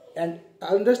and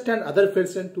understand other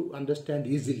person to understand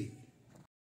easily.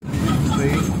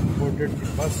 Train boarded the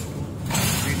bus to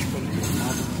reach Kolkata.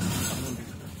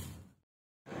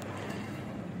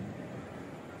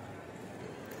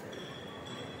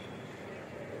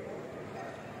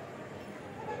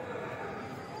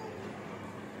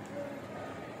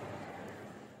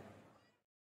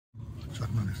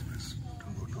 Charman Express to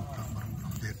go to Tambaram,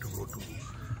 from there to go to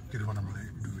Tiruvannamalai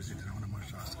to visit Ramanamma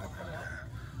Shastra and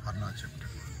Arunachal.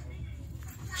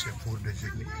 It's a 4-day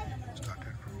journey.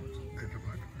 Started from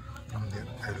Hyderabad. From there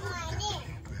I will go to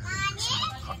Tirupati to have a son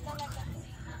of Atmajari,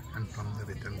 and from the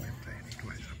return by train to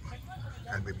Hyderabad.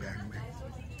 I'll be back by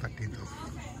 13th of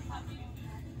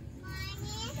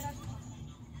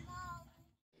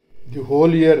The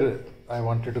whole year I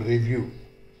wanted to review.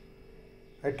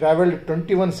 I travelled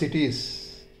 21 cities,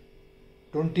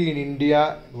 20 in India,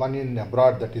 1 in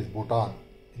abroad, that is Bhutan,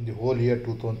 in the whole year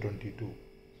 2022.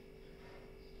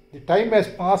 The time has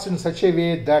passed in such a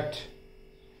way that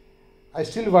I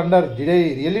still wonder, did I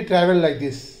really travel like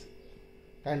this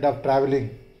kind of travelling,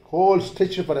 whole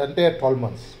stretch for entire 12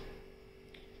 months?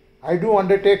 I do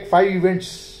undertake 5 events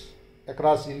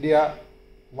across India,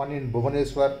 1 in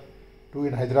Bhubaneswar, 2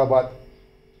 in Hyderabad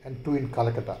and 2 in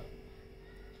Calcutta.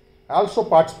 I also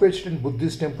participated in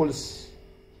Buddhist temples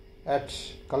at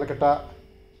Calcutta,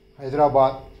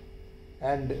 Hyderabad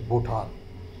and Bhutan.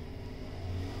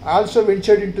 I also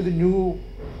ventured into the new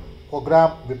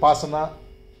program Vipassana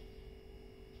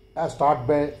as taught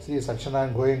by Sri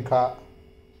Sakshanand Goenka.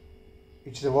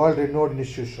 It's a world renowned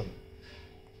institution.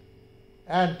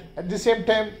 And at the same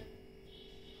time,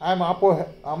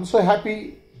 I'm so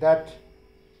happy that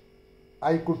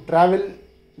I could travel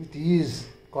with ease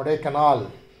Kodaikanal.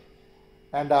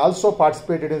 And I also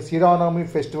participated in Siranami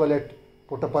festival at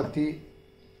Puttaparthi,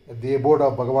 at the abode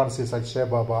of Bhagavan Sri Sathya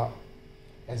Baba,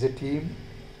 as a team.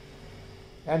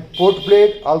 And Port Blair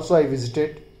also I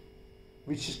visited,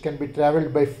 which can be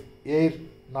travelled by air,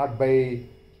 not by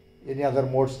any other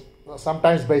modes,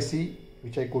 sometimes by sea,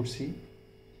 which I could see.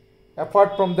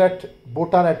 Apart from that,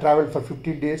 Bhutan I travelled for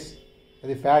 15 days at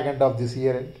the fag end of this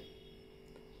year end.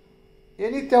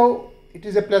 Anyhow, it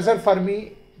is a pleasure for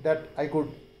me that I could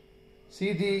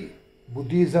see the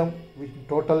Buddhism in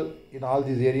total in all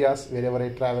these areas wherever I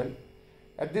travel.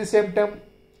 At the same time,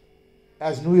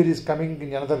 as New Year is coming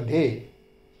in another day,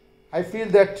 I feel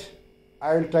that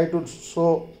I will try to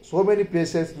show so many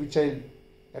places which I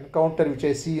encounter, which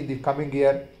I see in the coming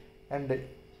year, and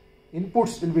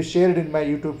inputs will be shared in my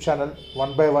YouTube channel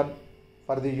one by one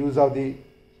for the use of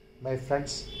my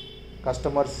friends.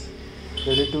 customers,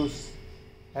 relatives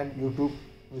and YouTube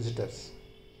visitors.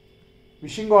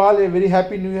 Wishing you all a very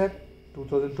happy new year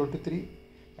 2023.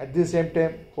 At the same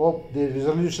time, hope the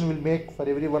resolution will make for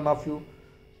every one of you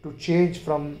to change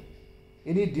from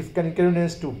any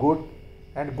inconvenience to good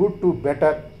and good to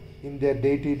better in their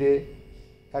day-to-day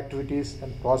activities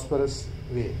and prosperous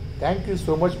way. Thank you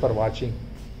so much for watching.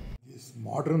 This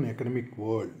modern economic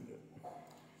world,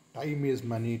 time is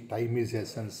money, time is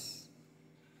essence,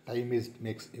 time is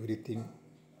makes everything,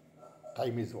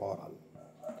 time is overall.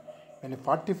 When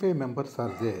 45 members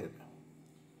are there,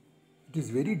 it is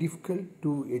very difficult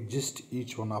to adjust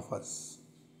each one of us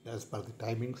as per the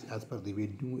timings, as per the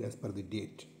venue, as per the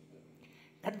date.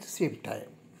 At the same time,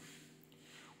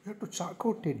 we have to chalk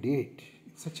out a date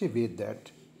in such a way that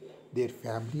their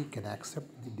family can accept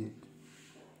the date,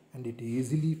 and it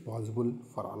is easily possible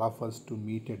for all of us to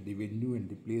meet at the venue and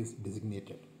the place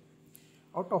designated.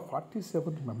 Out of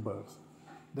 47 members,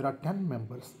 there are 10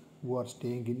 members who are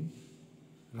staying in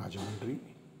Rajahmundry.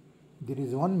 There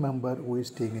is one member who is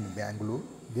staying in Bangalore.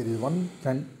 There is one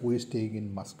friend who is staying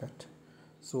in Muscat.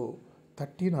 So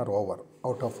 13 are over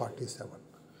out of 47.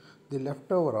 The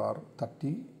leftover are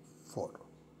 34.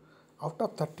 Out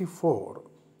of 34,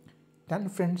 10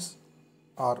 friends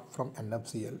are from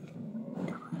NFCL,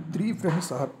 3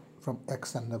 friends are from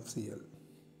ex-NFCL,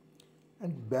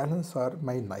 and balance are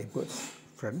my neighbors,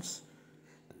 friends,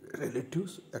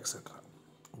 relatives, etc.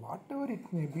 Whatever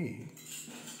it may be,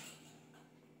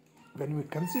 when we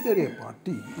consider a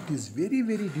party, it is very,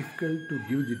 very difficult to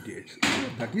give the dates. So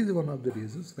that is one of the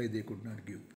reasons why they could not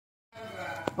give.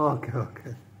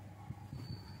 Okay.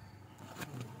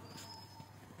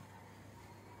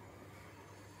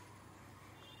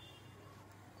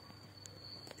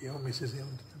 Your missus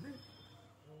ఏమంటుంది?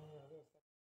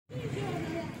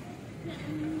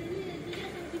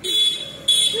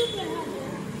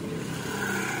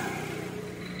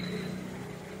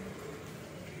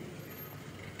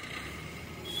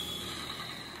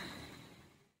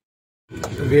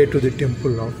 Way to the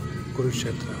temple of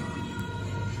Kurukshetra.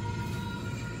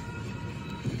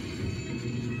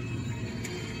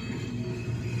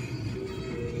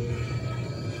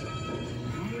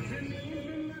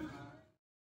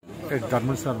 At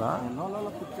Dharmasala,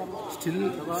 still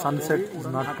sunset is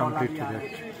not completed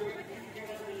yet.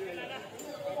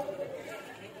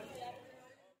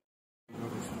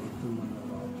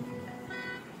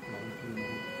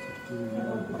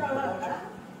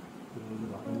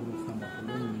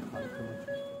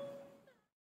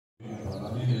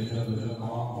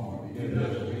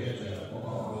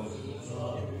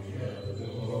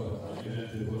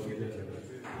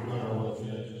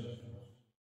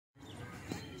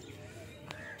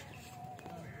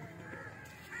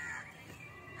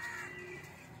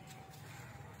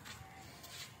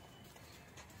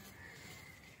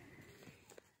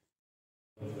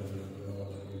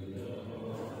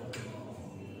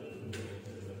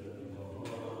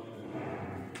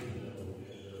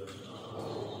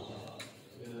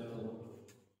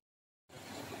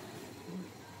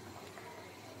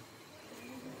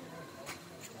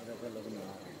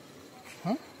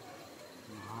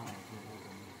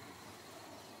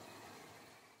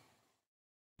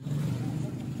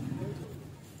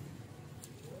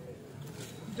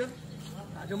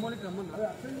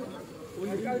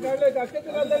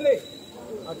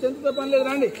 అక్షంతతో పని లేదు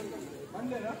రండి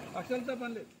అక్షంతతో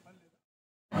పని లేదు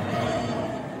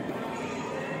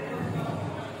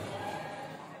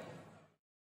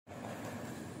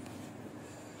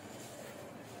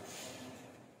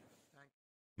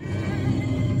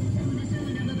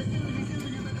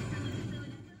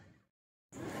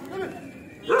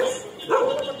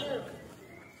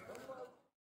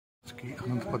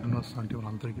అనంత పద్మనాభ అంటే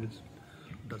వాళ్ళందరికీ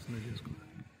दर्शन చేసుకున్నారు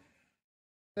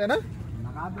है ना?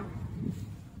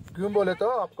 क्यों बोले तो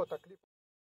आपको तकलीफ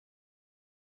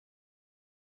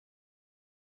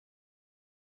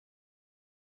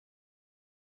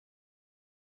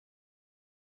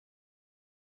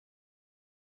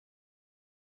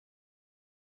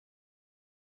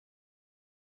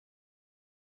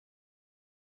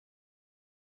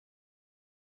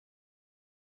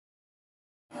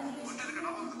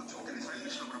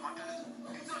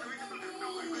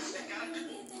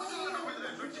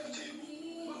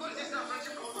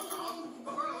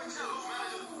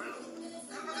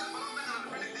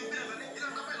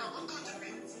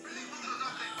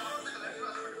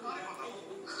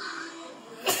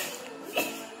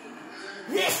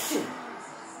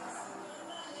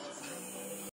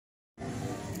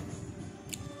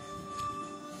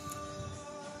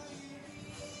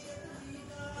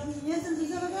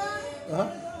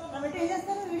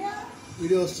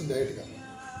వీడియో వస్తుంది డైరెక్ట్గా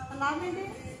లాభేంటి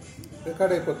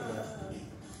రికార్డ్ అయిపోతుందా?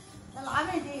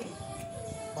 లాభేంటి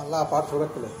మళ్ళీ ఆ పాట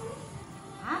చూడక్కలేదు,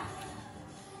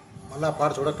 మళ్ళీ ఆ పాట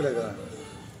చూడక్కలేదు కదా,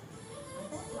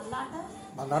 మళ్ళా అంట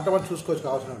మన దాంట్లో మనం చూసుకోవచ్చు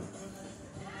కావాల్సిన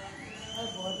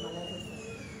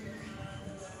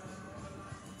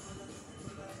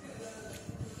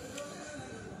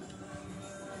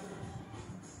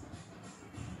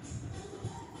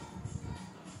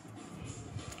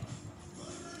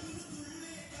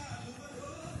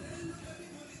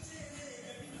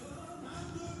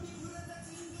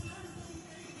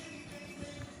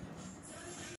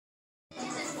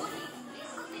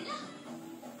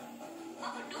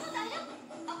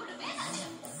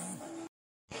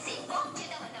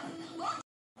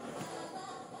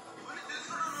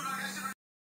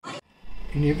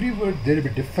In every word there will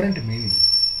be different meaning.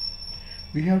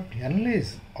 We have to analyze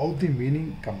how the meaning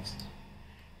comes.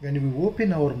 When we open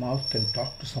our mouth and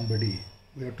talk to somebody,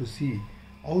 we have to see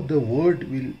how the word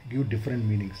will give different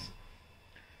meanings.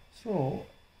 So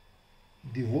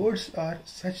the words are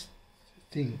such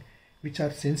thing which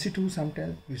are sensitive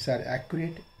sometimes, which are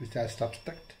accurate, which are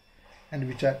abstract, and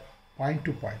which are point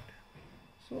to point.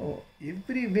 So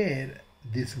everywhere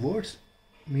these words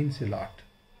means a lot.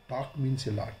 Talk means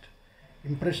a lot.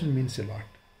 Impression means a lot.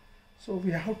 So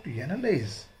we have to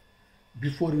analyze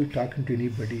before we talk to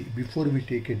anybody, before we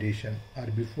take a decision, or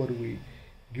before we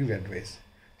give advice.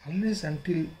 Unless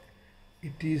until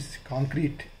it is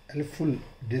concrete, helpful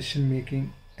decision making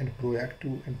and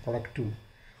proactive and productive,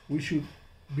 we should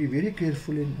be very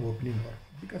careful in opening our,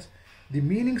 because the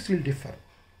meanings will differ,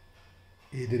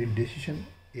 either in decision,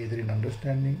 either in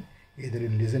understanding, either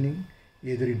in listening,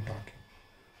 either in talking.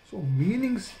 So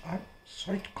meanings are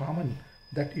quite common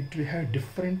that it will have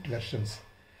different versions.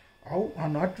 How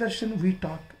on what version we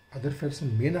talk, other person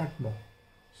may not know.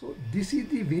 So this is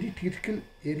the very critical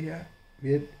area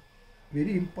where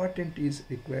very important is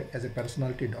required as a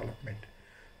personality development.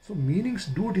 So meanings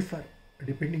do differ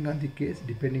depending on the case,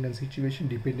 depending on situation,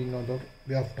 depending on the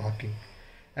way of talking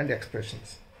and expressions.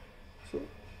 So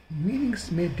meanings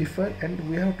may differ, and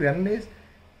we have to analyze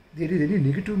there is any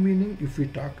negative meaning if we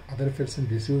talk, other person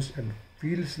receives and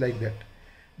feels like that,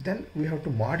 then we have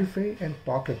to modify and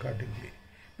talk accordingly,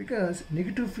 because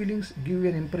negative feelings give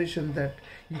an impression that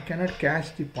you cannot catch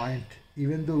the point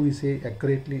even though we say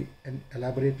accurately and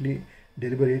elaborately,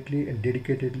 deliberately and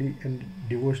dedicatedly and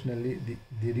devotionally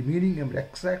the meaning and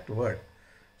exact word.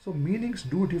 So meanings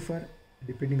do differ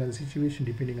depending on the situation,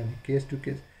 depending on the case to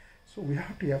case. So we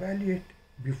have to evaluate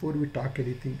before we talk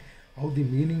anything how the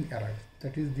meaning arrives.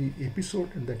 That is the episode,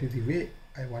 and that is the way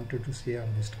I wanted to say on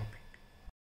this topic.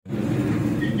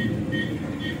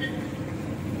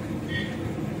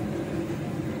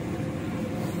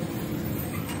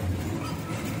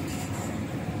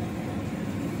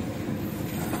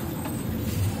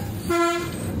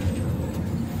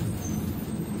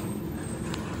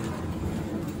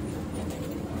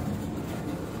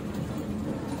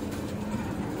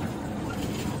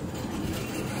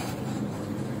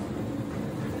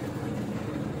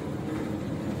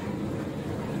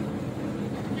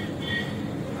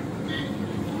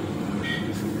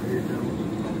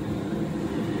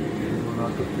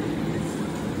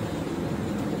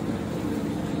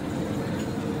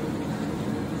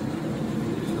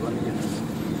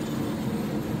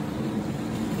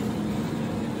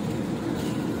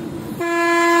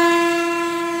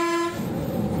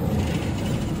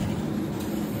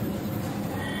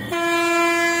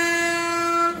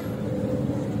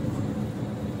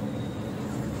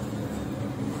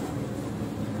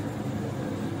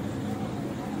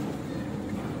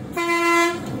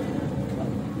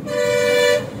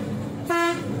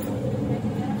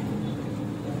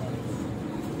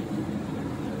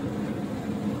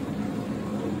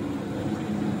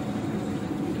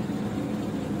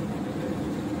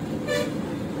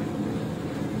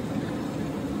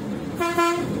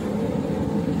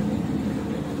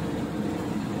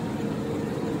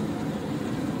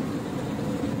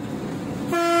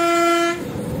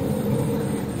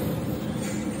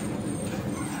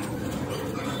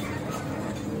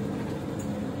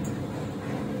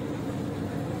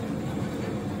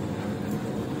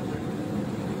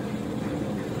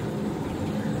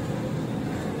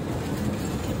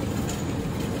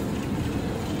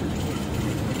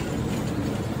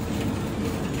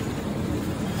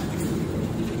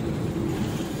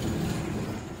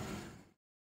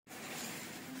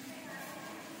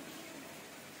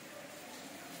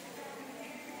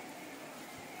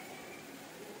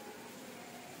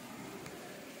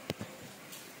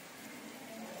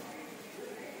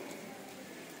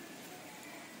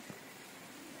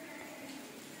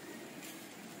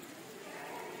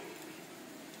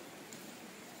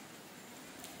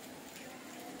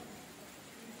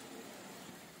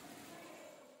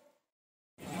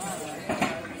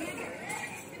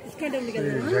 Bhaskar టెంపుల్కి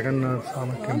వెళ్దామా? జగన్నాథ్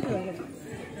స్వామి temple.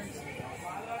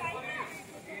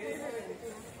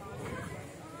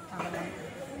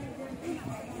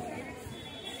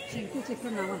 శంకు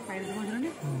చెప్తున్నామా పైన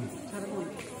మాత్రమే చాలా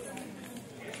బాగుంది.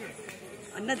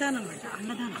 అన్నదానం అంట,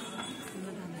 అన్నదానం.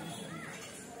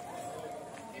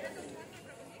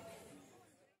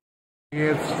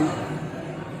 KFC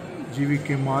GVK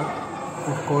Mall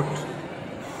food court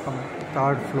from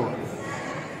 3rd floor.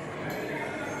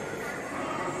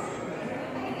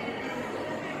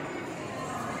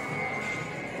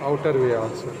 Outer way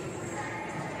also.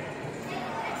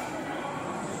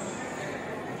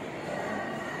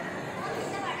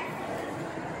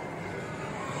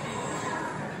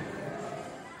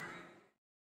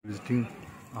 Visiting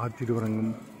Adiraju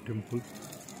Temple,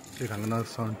 Sri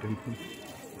Ranganath Swami Temple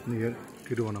near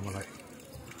Tiruvannamalai.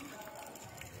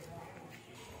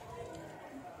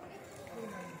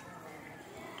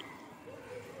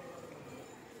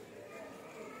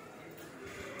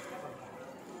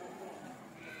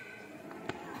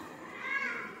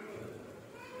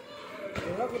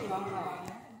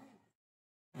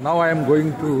 Now I am going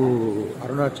to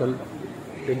Arunachal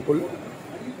Temple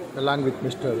along with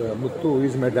Mr. Muthu, who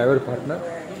is my driver partner.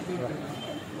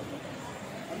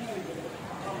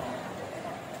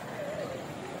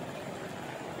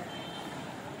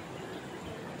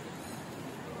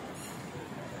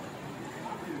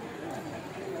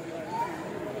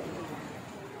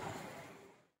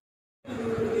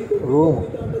 Room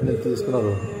నేను తీసుకున్న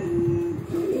room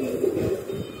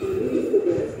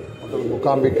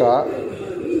Mukambika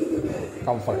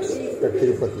Comforts at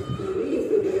Tirupati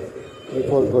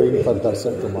before going for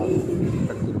darshan tomorrow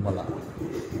at Tirumala.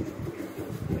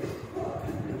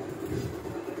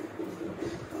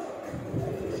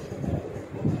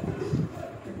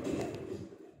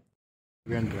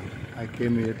 I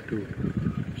came here to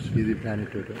see the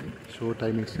planetarium. Show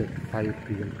timing set 5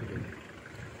 p.m. today.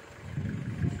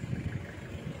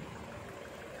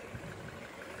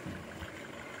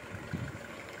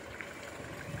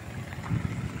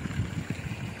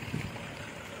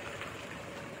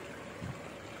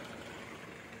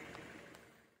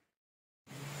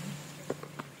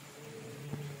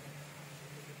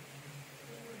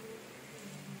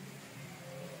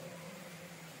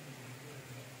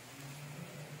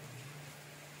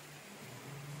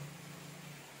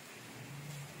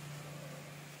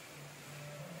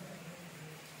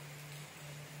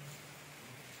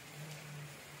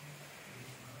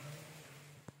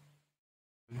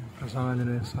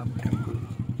 Prasannanjaneya Swamy temple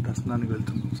దర్శనానికి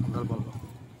వెళ్తున్న సందర్భంలో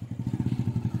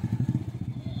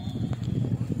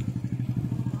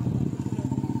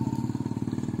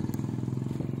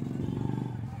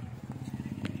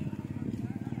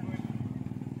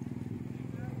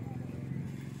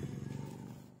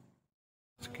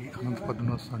అనంత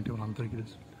పద్మనాభ స్వామి temple అందరికీ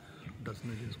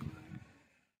దర్శనం చేసుకున్నారు.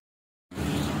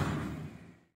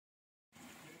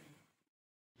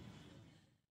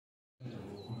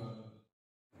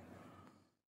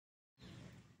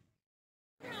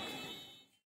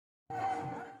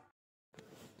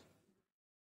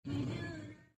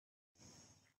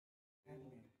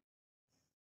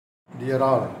 Dear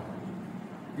all,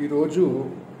 ఈరోజు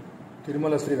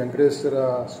తిరుమల శ్రీ వెంకటేశ్వర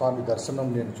స్వామి దర్శనం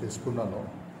నేను చేసుకున్నాను.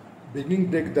 బిగినింగ్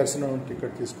బ్రేక్ దర్శనం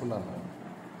టికెట్ తీసుకున్నాను.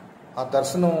 ఆ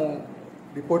దర్శనం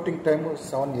రిపోర్టింగ్ టైం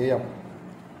 7 AM.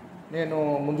 నేను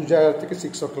ముందు జాగ్రత్తకి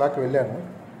 6 o'clock వెళ్ళాను.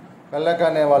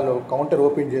 వెళ్ళగానే వాళ్ళు కౌంటర్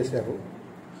ఓపెన్ చేశారు.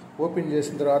 ఓపెన్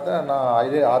చేసిన తర్వాత నా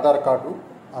ఆధార్ కార్డు,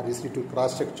 ఆ రిసీట్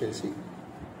క్రాస్ చెక్ చేసి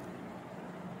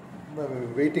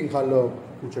వెయిటింగ్ హాల్లో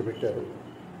కూర్చోబెట్టారు.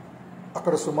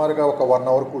 అక్కడ సుమారుగా ఒక 1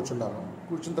 hour కూర్చున్నాను.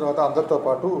 కూర్చున్న తర్వాత అందరితో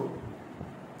పాటు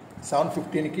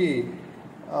 7:15కి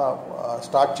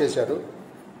స్టార్ట్ చేశారు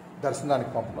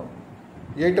దర్శనానికి పంపడం.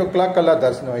 8 o'clock కల్లా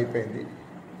దర్శనం అయిపోయింది.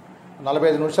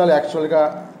 45 నిమిషాలు యాక్చువల్గా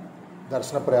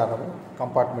దర్శన ప్రయాణము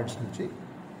కంపార్ట్మెంట్స్ నుంచి.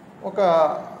 ఒక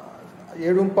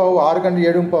 7:15,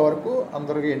 7:15 వరకు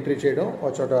అందరికీ ఎంట్రీ చేయడం,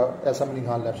 ఒక చోట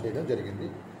అసెంబ్లింగ్ హాల్లో చేయడం జరిగింది.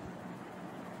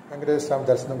 వెంకటేశ్వర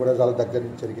స్వామి దర్శనం కూడా చాలా దగ్గర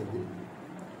నుంచి జరిగింది.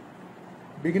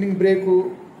 బిగినింగ్ బ్రేకు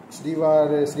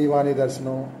శ్రీవాణి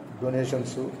దర్శనం,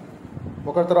 డొనేషన్స్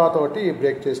ఒకరి తర్వాత ఒకటి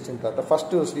బ్రేక్ చేసిన తర్వాత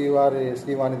ఫస్ట్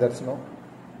శ్రీవాణి దర్శనం,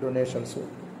 డొనేషన్స్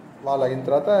వాళ్ళు అయిన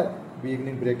తర్వాత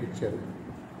బిగినింగ్ బ్రేక్ ఇచ్చారు.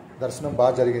 దర్శనం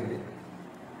బాగా జరిగింది.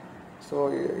 సో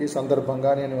ఈ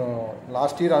సందర్భంగా నేను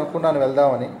లాస్ట్ ఇయర్ అనుకున్నాను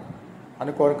వెళ్దామని,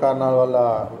 అనుకోని కారణాల వల్ల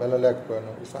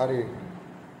వెళ్ళలేకపోయాను. ఈసారి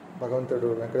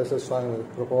భగవంతుడు వెంకటేశ్వర స్వామి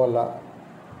కృప వల్ల,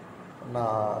 నా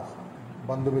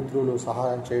బంధుమిత్రులు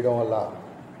సహాయం చేయడం వల్ల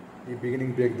ఈ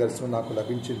బిగినింగ్ బ్రేక్ దర్శనం నాకు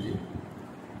లభించింది.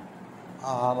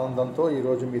 ఆ ఆనందంతో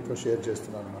ఈరోజు మీతో షేర్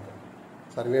చేస్తున్నాను అన్నమాట.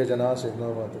 సర్వే జనా సుఖినో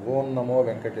భవంతు. ఓం నమో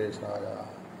వెంకటేశాయ.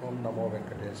 ఓం నమో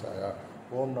వెంకటేశాయ,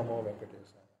 ఓం నమో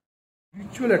వెంకటేశాయ.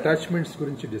 స్పిరిచువల్ అటాచ్మెంట్స్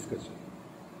గురించి డిస్కస్.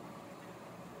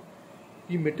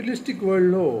 ఈ మెటీరియలిస్టిక్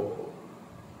వరల్డ్లో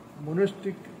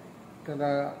మొనస్టిక్ కదా,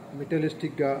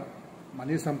 మెటీరియలిస్టిక్గా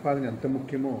మనీ సంపాదన ఎంత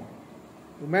ముఖ్యమో,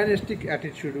 హ్యుమానిస్టిక్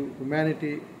యాటిట్యూడ్,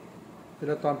 హ్యుమానిటీ,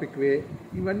 ఫిలాంథ్రపిక్ వే,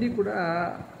 ఇవన్నీ కూడా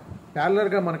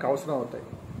ప్యారలర్గా మనకు అవసరం అవుతాయి.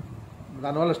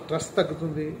 దానివల్ల స్ట్రెస్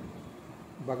తగ్గుతుంది,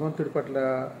 భగవంతుడి పట్ల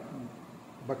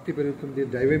భక్తి పెరుగుతుంది,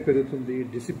 దైవం పెరుగుతుంది,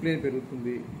 డిసిప్లిన్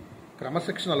పెరుగుతుంది,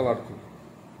 క్రమశిక్షణ అలవాడుతుంది.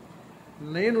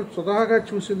 నేను స్వతహాగా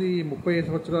చూసింది ఈ 35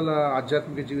 సంవత్సరాల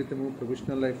ఆధ్యాత్మిక జీవితము,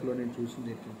 ప్రొఫెషనల్ లైఫ్లో నేను చూసింది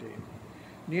ఏంటంటే,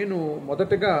 నేను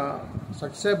మొదటగా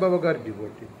సత్యసాయిబాబా గారి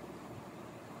డివోటీ,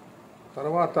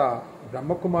 తర్వాత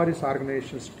బ్రహ్మకుమారిస్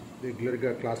ఆర్గనైజేషన్స్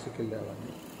రెగ్యులర్గా క్లాసుకి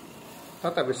వెళ్ళేవాడిని,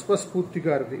 తర్వాత విశ్వస్ఫూర్తి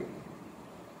గారిది,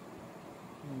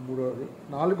 మూడవది,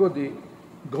 నాలుగోది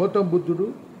గౌతమ్ బుద్ధుడు,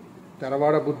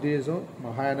 తెరవాడ బుద్ధిజం,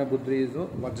 మహాయాన బుద్ధిజం,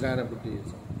 వజ్రాయన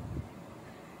బుద్ధిజం.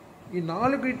 ఈ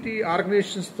 4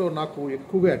 ఆర్గనైజేషన్స్తో నాకు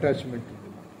ఎక్కువగా అటాచ్మెంట్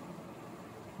ఉంది.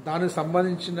 దానికి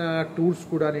సంబంధించిన టూర్స్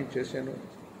కూడా నేను చేశాను.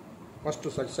 ఫస్ట్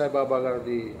సత్యసాయిబాబా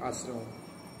గారిది ఆశ్రమం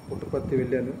పుట్టపర్తి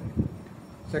వెళ్ళాను.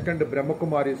 సెకండ్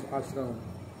బ్రహ్మకుమారిస్ ఆశ్రమం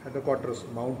హెడ్ క్వార్టర్స్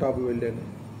మౌంట్ ఆబు వెళ్ళాను.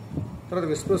 తర్వాత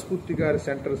విశ్వస్ఫూర్తి గారి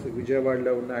సెంటర్స్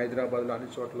విజయవాడలో ఉన్న, హైదరాబాద్లో అన్ని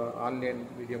చోట్ల ఆన్లైన్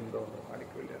మీడియంలో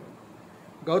వాడికి వెళ్ళాను.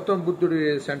 గౌతమ్ బుద్ధుడి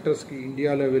సెంటర్స్కి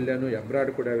ఇండియాలో వెళ్ళాను, అబ్రాడ్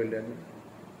కూడా వెళ్ళాను.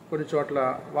 కొన్ని చోట్ల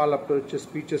వాళ్ళప్పుడు వచ్చే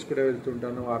స్పీచెస్ కూడా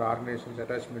వెళ్తుంటాను. వారి ఆర్గనైజేషన్స్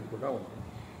అటాచ్మెంట్ కూడా ఉంది.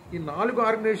 ఈ 4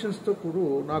 ఆర్గనైజేషన్స్తో కూడా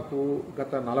నాకు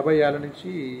గత 40 ఏళ్ళ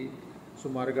నుంచి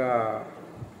సుమారుగా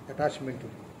అటాచ్మెంట్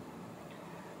ఉంది.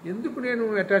 ఎందుకు నేను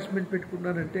అటాచ్మెంట్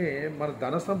పెట్టుకున్నానంటే, మన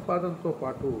ధన సంపాదనతో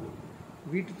పాటు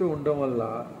వీటితో ఉండడం వల్ల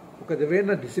ఒక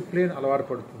విధమైన డిసిప్లిన్ అలవాటు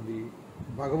పడుతుంది,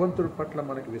 భగవంతుడి పట్ల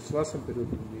మనకి విశ్వాసం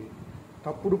పెరుగుతుంది,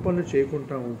 తప్పుడు పనులు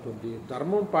చేయకుండా ఉంటుంది,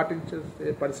 ధర్మం పాటించే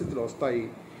పరిస్థితులు వస్తాయి.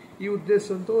 ఈ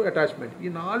ఉద్దేశంతో అటాచ్మెంట్. ఈ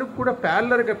 4 కూడా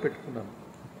ప్యారలర్గా పెట్టుకున్నాను.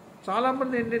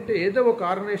 చాలామంది ఏంటంటే ఏదో ఒక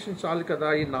ఆర్గనైజేషన్ చాలు కదా,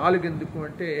 ఈ 4 ఎందుకు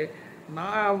అంటే, నా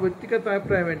వ్యక్తిగత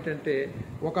అభిప్రాయం ఏంటంటే,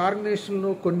 ఒక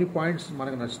ఆర్గనైజేషన్లో కొన్ని పాయింట్స్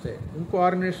మనకు నచ్చుతాయి, ఇంకో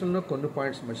ఆర్గనైజేషన్లో కొన్ని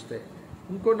పాయింట్స్ నచ్చుతాయి,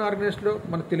 ఇంకొన్ని ఆర్గనైజేషన్లో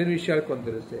మనకు తెలియని విషయాలు కొన్ని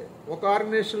తెలుస్తాయి. ఒక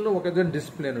ఆర్గనైజేషన్లో ఒక విధమైన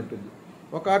డిసిప్లిన్ ఉంటుంది,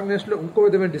 ఒక ఆర్గనైజేషన్లో ఇంకో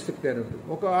విధమైన డిసిప్లిన్ ఉంటుంది,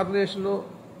 ఒక ఆర్గనైజేషన్లో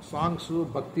సాంగ్స్,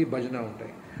 భక్తి, భజన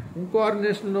ఉంటాయి, ఇంకో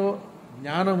ఆర్గనైజేషన్లో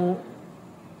జ్ఞానము,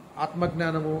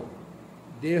 ఆత్మజ్ఞానము,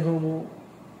 దేహము,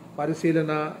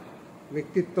 పరిశీలన,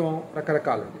 వ్యక్తిత్వం,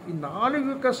 రకరకాలు. ఈ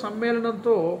 4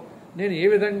 సమ్మేళనంతో నేను ఏ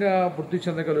విధంగా వృద్ధి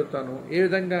చెందగలుగుతాను, ఏ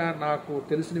విధంగా నాకు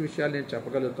తెలిసిన విషయాలు నేను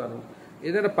చెప్పగలుగుతాను,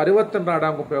 ఏదైనా పరివర్తన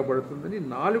రావడానికి ఉపయోగపడుతుందని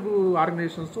 4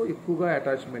 ఆర్గనైజేషన్స్తో ఎక్కువగా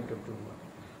అటాచ్మెంట్ ఉంటుంది.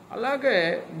 అలాగే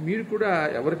మీరు కూడా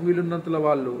ఎవరికి వీలున్నంతలో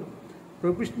వాళ్ళు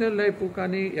ప్రొఫెషనల్ లైఫ్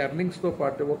కానీ ఎర్నింగ్స్తో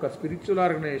పాటు ఒక స్పిరిచువల్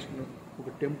ఆర్గనైజేషన్, ఒక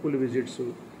టెంపుల్ విజిట్స్,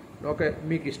 ఒక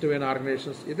మీకు ఇష్టమైన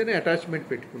ఆర్గనైజేషన్స్ ఏదైనా అటాచ్మెంట్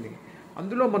పెట్టుకుని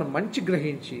అందులో మనం మంచి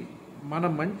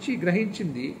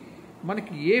గ్రహించింది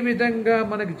మనకి ఏ విధంగా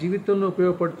మనకి జీవితంలో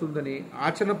ఉపయోగపడుతుందని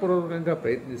ఆచరణపూర్వకంగా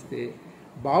ప్రయత్నిస్తే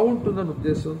బాగుంటుందన్న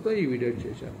ఉద్దేశంతో ఈ వీడియో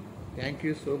చేశాను. Thank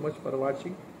you so much for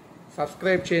watching.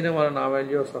 Subscribe చేయని వాళ్ళ నా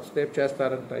వీడియో సబ్స్క్రైబ్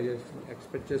చేస్తారని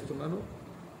ఎక్స్పెక్ట్ చేస్తున్నాను.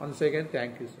 Once again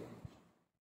thank you so much.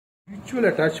 Spiritual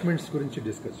attachments గురించి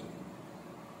డిస్కస్.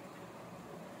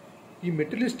 ఈ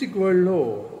మెటీరియలిస్టిక్ వరల్డ్లో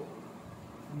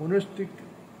మొనస్టిక్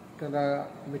కదా,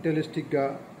 మెటీరియలిస్టిక్గా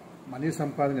మనీ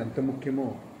సంపాదన ఎంత ముఖ్యమో,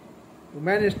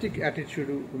 హ్యుమానిస్టిక్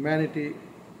యాటిట్యూడ్, హ్యుమానిటీ,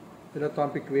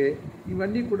 ఫిలాంథ్రపిక్ వే,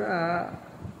 ఇవన్నీ కూడా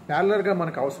ప్యారలర్గా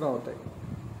మనకు అవసరం అవుతాయి.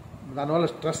 దానివల్ల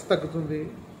స్ట్రెస్ తగ్గుతుంది,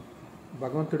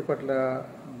 భగవంతుడి పట్ల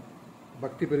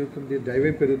భక్తి పెరుగుతుంది,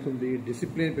 దైవం పెరుగుతుంది,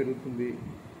 డిసిప్లిన్ పెరుగుతుంది,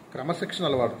 క్రమశిక్షణ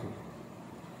అలవాడుతుంది.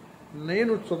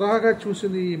 నేను స్వతహాగా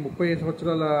చూసింది ఈ 35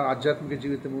 సంవత్సరాల ఆధ్యాత్మిక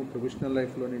జీవితము, ప్రొఫెషనల్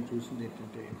లైఫ్లో నేను చూసింది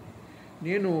ఏంటంటే,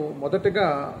 నేను మొదటగా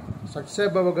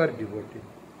సత్యసాయిబాబా గారి డివోటీ,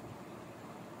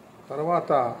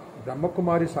 తర్వాత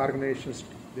బ్రహ్మకుమారిస్ ఆర్గనైజేషన్స్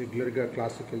రెగ్యులర్గా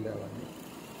క్లాసుకి వెళ్ళేవాడిని,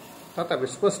 తర్వాత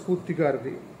విశ్వస్ఫూర్తి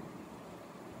గారిది,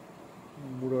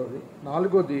 మూడవది,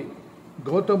 నాలుగోది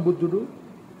గౌతమ్ బుద్ధుడు,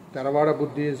 తెరవాడ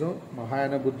బుద్ధిజం,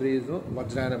 మహాయాన బుద్ధిజం,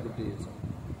 వజ్రాయన బుద్ధిజం.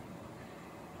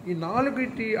 ఈ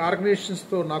 4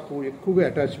 ఆర్గనైజేషన్స్తో నాకు ఎక్కువగా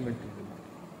అటాచ్మెంట్ ఉంది.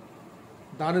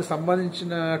 దానికి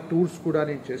సంబంధించిన టూర్స్ కూడా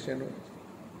నేను చేశాను.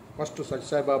 ఫస్ట్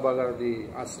సత్యసాయిబాబా గారిది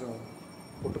ఆశ్రమం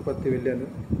పుట్టపర్తి వెళ్ళాను.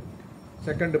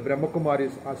 సెకండ్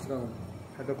బ్రహ్మకుమారిస్ ఆశ్రమం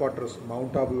హెడ్ క్వార్టర్స్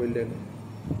మౌంట్ ఆబు వెళ్ళాను.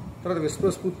 తర్వాత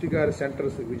విశ్వస్ఫూర్తి గారి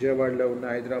సెంటర్స్ విజయవాడలో ఉన్న,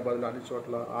 హైదరాబాద్లో అన్ని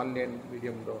చోట్ల ఆన్లైన్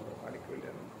మీడియంలో వాడికి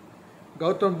వెళ్ళాను.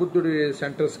 గౌతమ్ బుద్ధుడి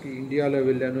సెంటర్స్కి ఇండియాలో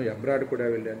వెళ్ళాను, అబ్రాడ్ కూడా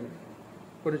వెళ్ళాను.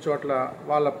 కొన్ని చోట్ల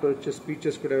వాళ్ళప్పుడు వచ్చే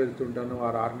స్పీచెస్ కూడా వెళ్తుంటాను.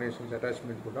 వారి ఆర్గనైజేషన్స్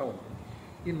అటాచ్మెంట్ కూడా ఉంది.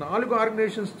 ఈ 4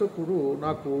 ఆర్గనైజేషన్స్తో కూడా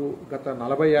నాకు గత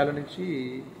 40 ఏళ్ళ నుంచి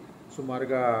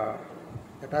సుమారుగా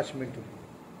అటాచ్మెంట్ ఉంది.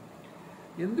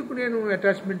 ఎందుకు నేను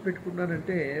అటాచ్మెంట్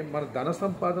పెట్టుకున్నానంటే మన ధన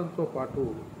సంపాదనతో పాటు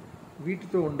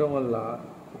వీటితో ఉండడం వల్ల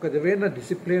ఒక విధమైన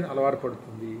డిసిప్లిన్ అలవాటు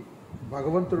పడుతుంది,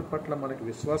 భగవంతుడి పట్ల మనకి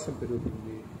విశ్వాసం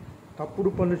పెరుగుతుంది, తప్పుడు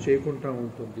పనులు చేయకుండా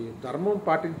ఉంటుంది, ధర్మం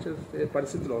పాటించే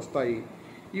పరిస్థితులు వస్తాయి.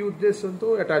 ఈ ఉద్దేశంతో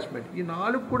అటాచ్మెంట్ ఈ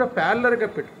 4 కూడా ప్యారలర్గా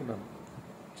పెట్టుకున్నాను.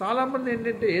 చాలామంది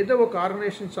ఏంటంటే ఏదో ఒక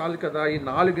ఆర్గనైజేషన్ చాలు కదా, ఈ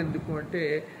 4 ఎందుకు అంటే,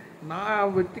 నా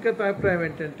వ్యక్తిగత అభిప్రాయం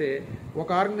ఏంటంటే ఒక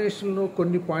ఆర్గనైజేషన్లో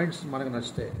కొన్ని పాయింట్స్ మనకు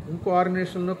నచ్చుతాయి, ఇంకో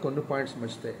ఆర్గనైజేషన్లో కొన్ని పాయింట్స్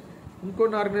నచ్చుతాయి,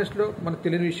 ఇంకొన్ని ఆర్గనైజేషన్లో మనకు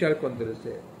తెలియని విషయాలు కొన్ని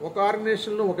తెలుస్తాయి. ఒక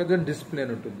ఆర్గనైజేషన్లో ఒక విధమైన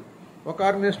డిసిప్లిన్ ఉంటుంది, ఒక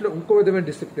ఆర్గనైజేషన్లో ఇంకో విధమైన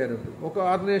డిసిప్లిన్ ఉంటుంది, ఒక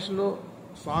ఆర్గనైజేషన్లో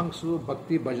సాంగ్స్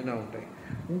భక్తి భజన ఉంటాయి,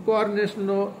 ఇంకో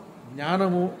ఆర్గనైజేషన్లో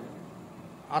జ్ఞానము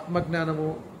ఆత్మజ్ఞానము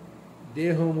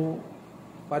దేహము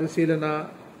పరిశీలన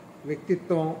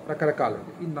వ్యక్తిత్వం రకరకాలు.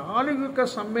 ఈ 4 యొక్క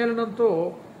సమ్మేళనంతో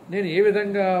నేను ఏ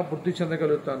విధంగా వృద్ధి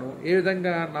చెందగలుగుతాను, ఏ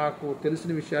విధంగా నాకు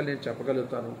తెలిసిన విషయాలు నేను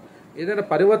చెప్పగలుగుతాను, ఏదైనా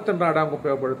పరివర్తన రావడానికి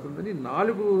ఉపయోగపడుతుందని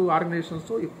 4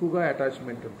 ఆర్గనైజేషన్స్తో ఎక్కువగా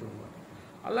అటాచ్మెంట్ ఉంటుంది.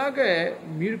 అలాగే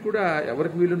మీరు కూడా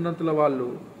ఎవరికి వీలున్నంతలో వాళ్ళు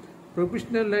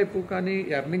ప్రొఫెషనల్ లైఫ్ కానీ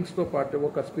ఎర్నింగ్స్తో పాటు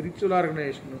ఒక స్పిరిచువల్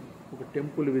ఆర్గనైజేషన్, ఒక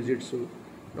టెంపుల్ విజిట్స్,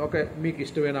 ఒక మీకు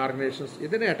ఇష్టమైన ఆర్గనైజేషన్స్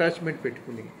ఏదైనా అటాచ్మెంట్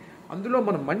పెట్టుకుని అందులో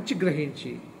మనం మంచి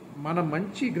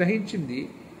గ్రహించింది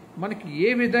మనకి ఏ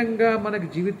విధంగా మనకి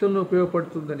జీవితంలో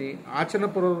ఉపయోగపడుతుందని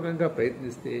ఆచరణపూర్వకంగా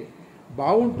ప్రయత్నిస్తే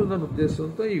బాగుంటుందన్న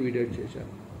ఉద్దేశంతో ఈ వీడియో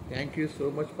చేశాను. Thank you so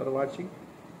much for watching.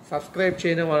 Subscribe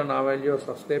చేయని వాళ్ళు నా వీడియో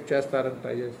సబ్స్క్రైబ్ చేస్తారని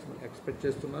ఎక్స్పెక్ట్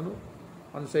చేస్తున్నాను.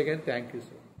 Once again thank you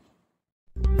so much.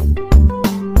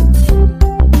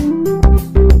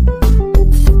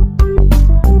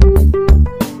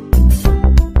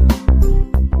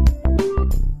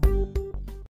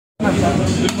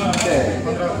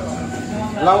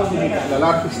 ఎలా ఉంది మీకు, ఎలా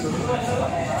అనిపిస్తుంది?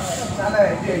 చాలా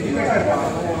ఎడ్యుకేటెడ్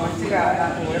మంచిగా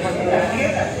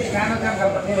నాకు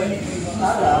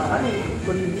కానీ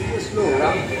కొన్ని వీడియోస్లో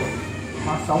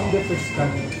మా సౌండ్ ఎఫెక్ట్స్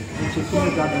కానీ నేను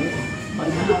చెప్పినవి కానీ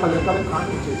మరి ముందు 10 రకాల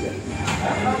కామెంట్ చేశారు.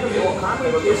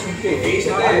 కామెంట్ చేస్తుంటే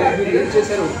మీరు ఏం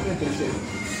చేశారో నేను తెలిసేది.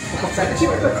 ఒక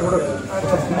సంక్షిప్త చూడదు,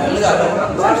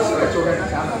 చూడండి,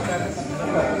 చాలా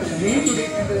నీతుడి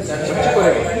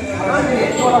చర్చించుకోలేదు. అలాగే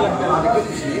ఏం చూడాలంటే నా దగ్గర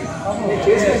నుంచి నేను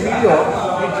చేసిన వీడియో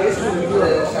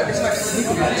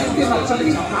మీకు నచ్చింది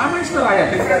నచ్చలేదు కామెంట్స్లో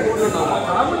రాయాలి.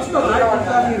 కామెంట్స్లో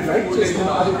రాయకుండా మీరు లైక్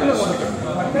చేస్తున్నా అది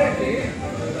ఉపయోగపడుతుంది.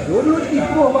 రోజుకి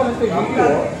ఇంప్రూవ్ అవ్వాలంటే వీడియో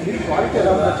మీరు క్వాలిటీ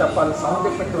ఎలా ఉందో చెప్పాలి, సౌండ్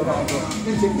ఎఫెక్ట్ ఎలా ఉందో.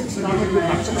 నేను చెప్పిన కామెంట్ మీరు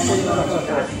నచ్చకపోయినా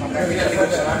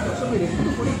నచ్చకపోతే మీరు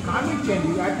ఎప్పుడు కూడా కామెంట్ చేయండి,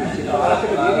 యాక్టివ్ చేయండి.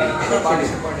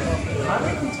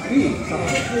 Comment free,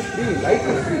 subscription free, like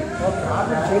free.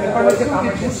 Comment చేయకపోతే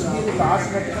కామెంట్ చేస్తుంది మీకు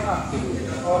రాసినట్టుగా నాకు తెలియదు.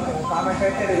 కామెంట్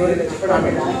అయితే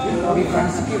మీ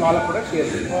ఫ్రెండ్స్కి వాళ్ళకు కూడా షేర్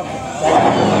చేయండి.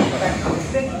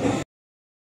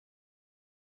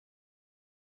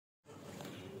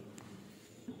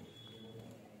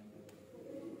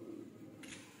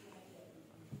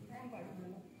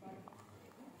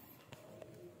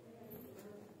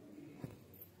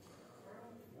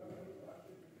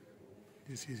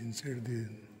 This is inside the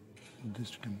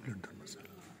Buddhist temple at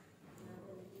Dharmasala.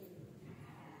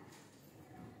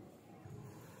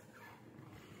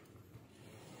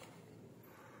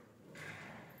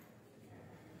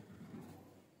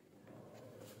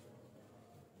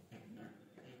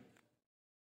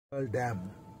 Dam.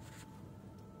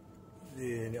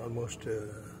 Almost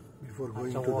before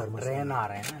going to Dharmasala. Train आ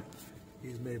रहे हैं. He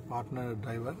is my partner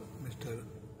driver, Mr.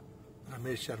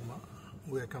 Ramesh Sharma,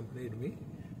 who accompanied me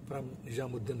from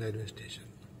Nizamuddin railway station.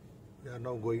 We are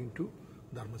now going to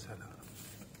Dharmasala.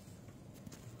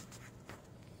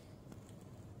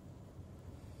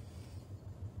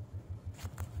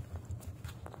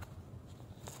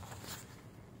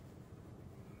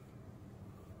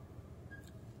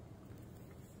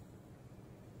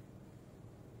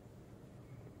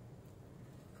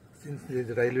 Since there is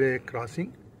a railway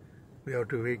crossing, we have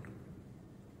to wait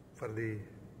for the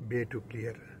bay to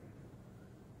clear.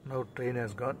 Now train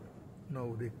has gone, now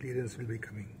the clearance will be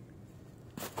coming.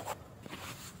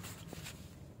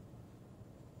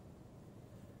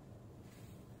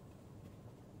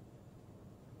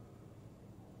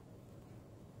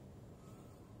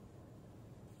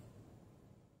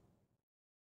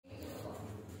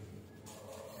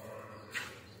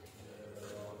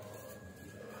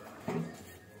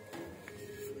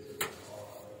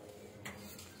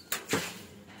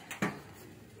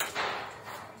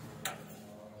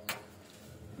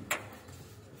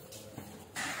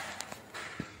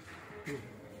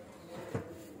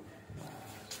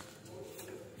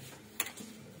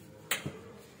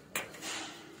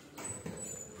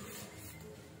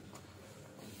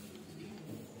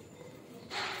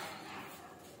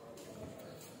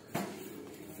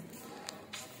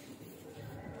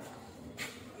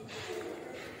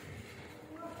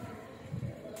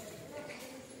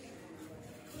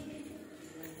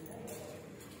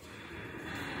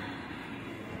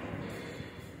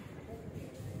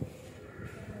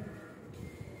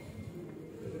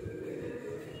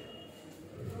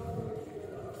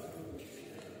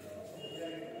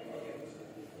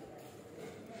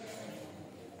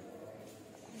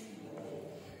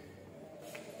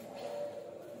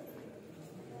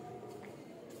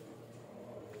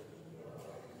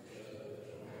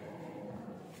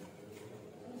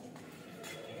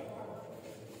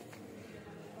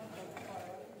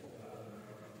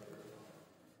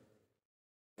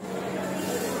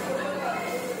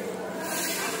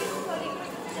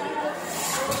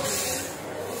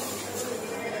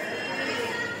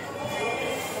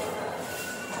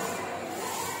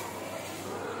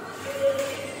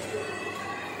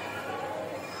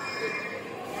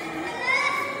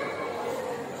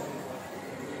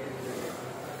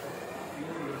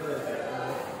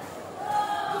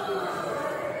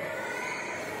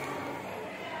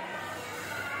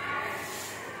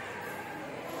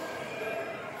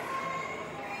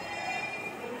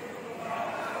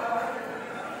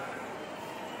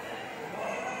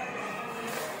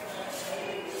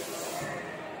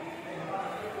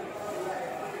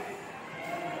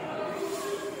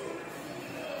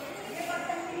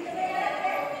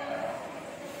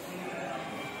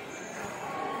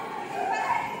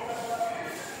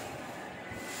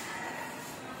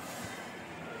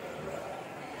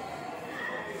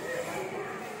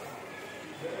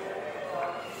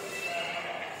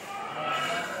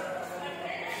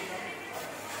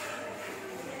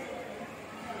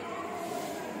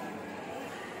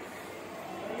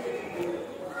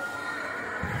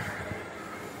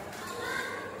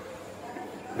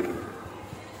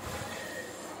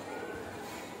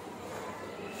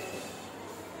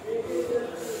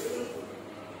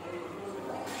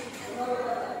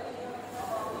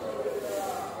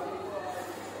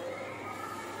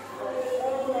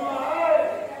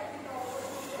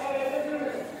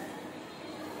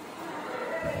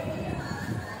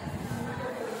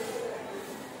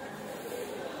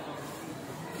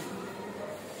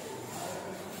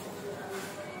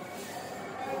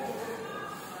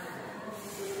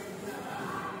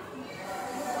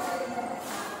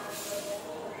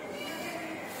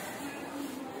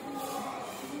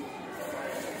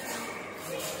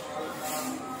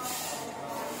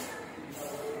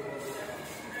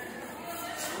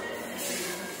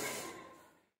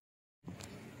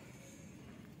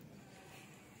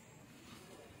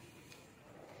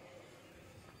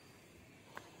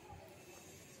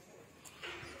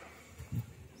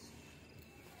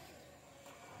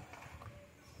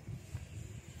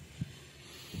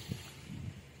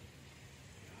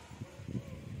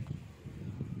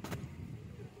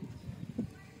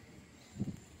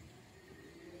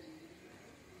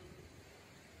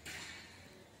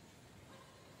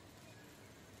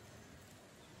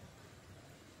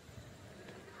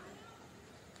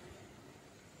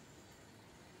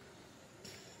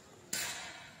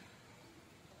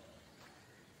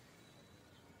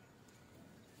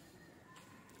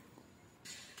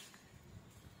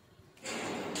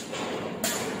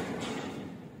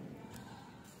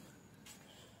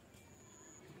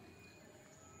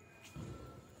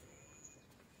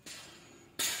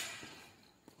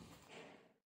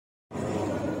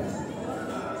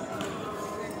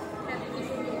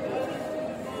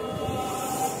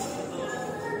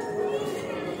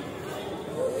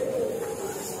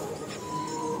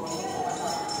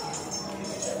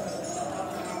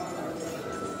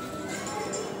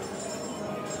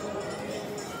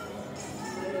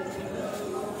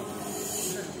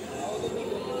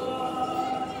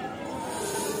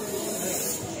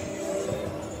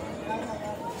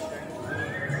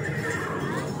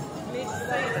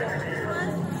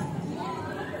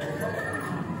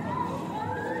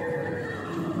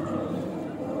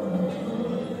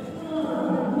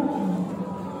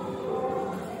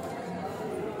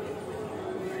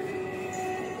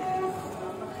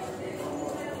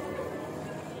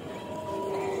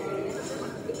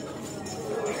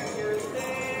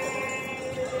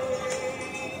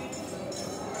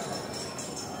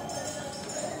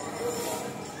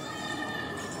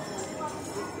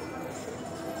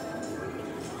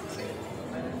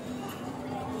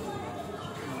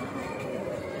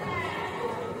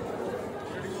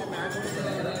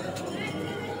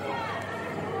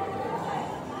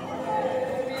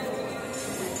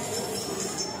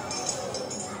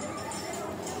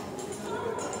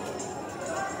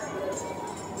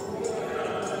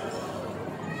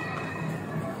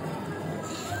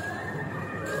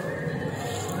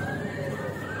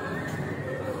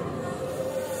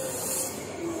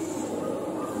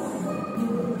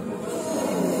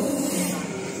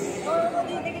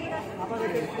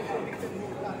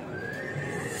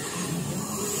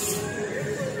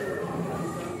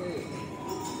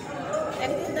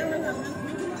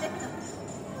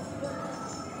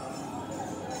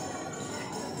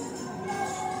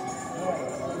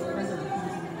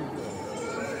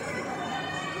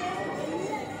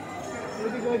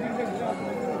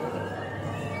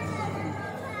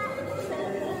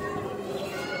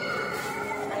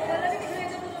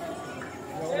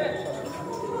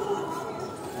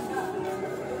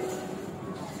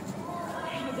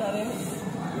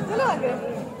 चलो आगे।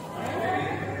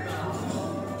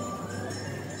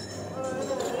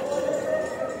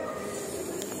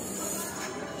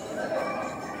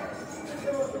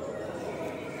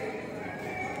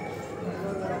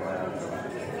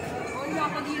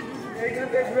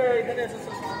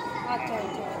 अच्छा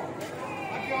अच्छा।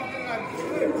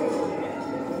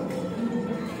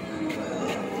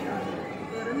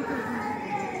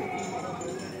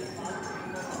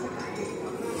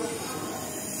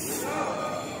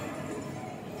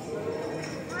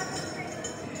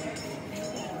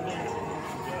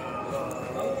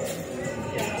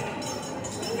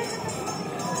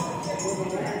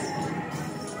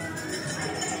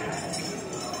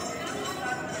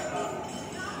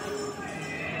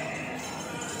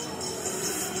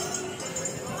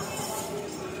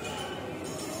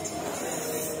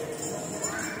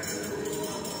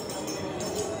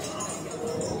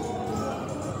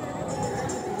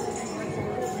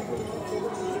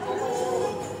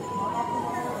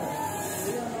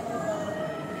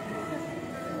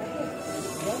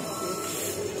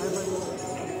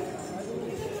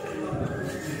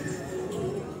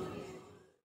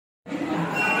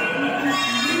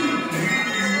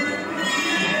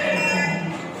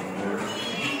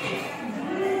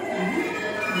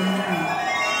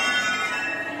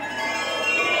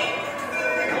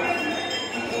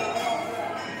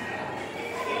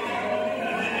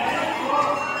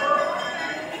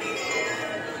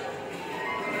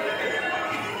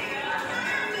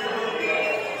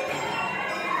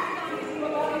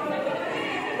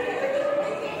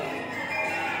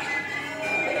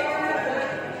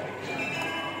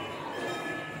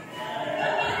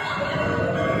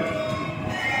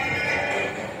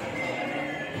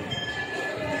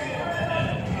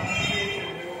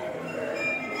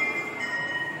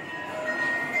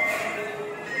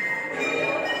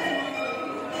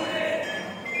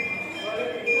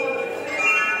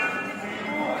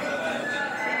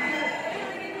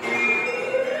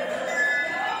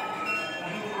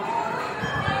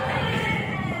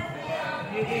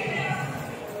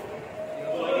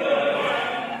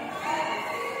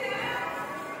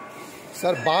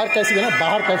 Sir बाहर कैसे है ना,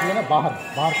 बाहर कैसे है ना, बाहर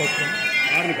बाहर कैसे है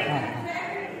ना,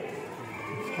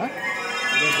 हाँ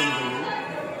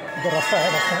इधर रास्ता है,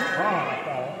 रास्ता है, हाँ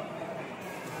रास्ता है,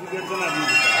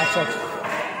 अच्छा अच्छा।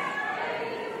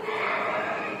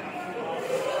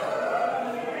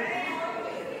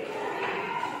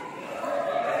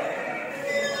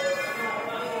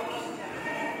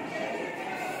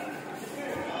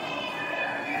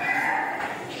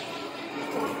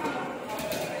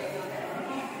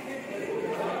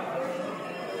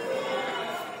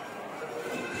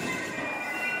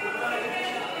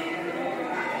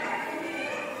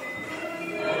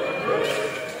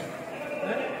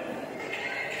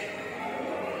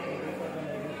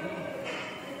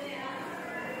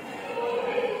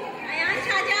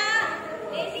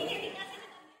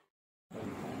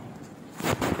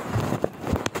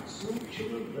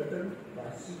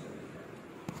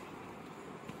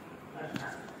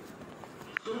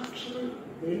 सूक्ष्म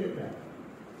देनदार।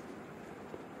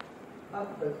 अब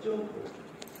बच्चों को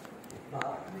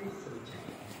बाप ने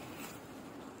समझाया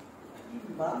कि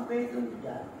माँ में तुम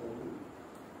जानते हो,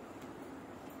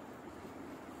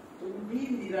 तुम भी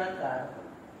निराकार हो,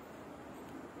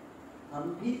 हम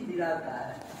भी निराकार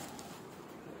हैं।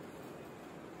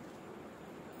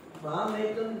 माँ में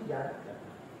तुम याद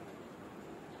करना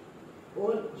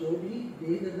और जो भी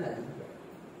देनदारी है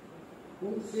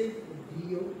उनसे बुद्धि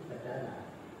योग हटाना।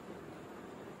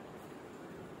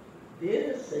 देर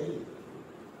सही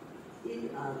इन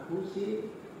आंखों से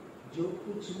जो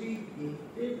कुछ भी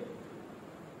देखते हैं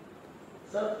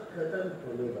सब खत्म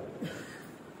होने वाला।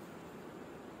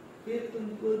 फिर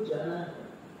तुमको जाना है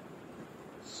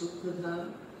सुख धाम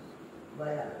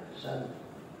वाया शांति।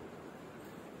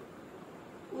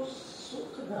 उस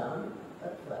सुख धाम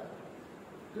अथवा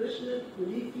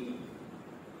कृष्णपुरी की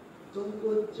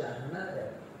तुमको चाहना है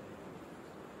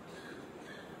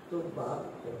तो बाप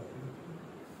कहते हैं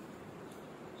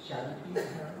शांति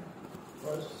धाम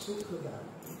और सुख धाम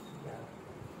ज्ञान।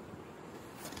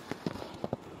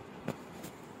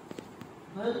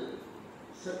 हर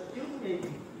सत्युग में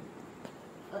भी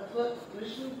अथवा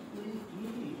कृष्णपुरी की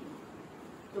भी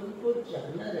तुमको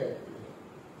चाहना रहती है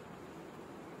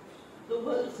तो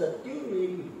वह सत्युग में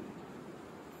भी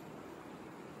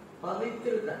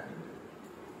पवित्रता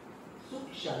सुख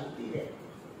शांति रहती है,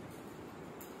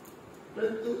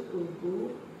 परंतु तुमको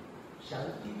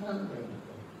शांति धाम नहीं है।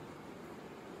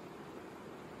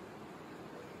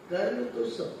 कर्म तो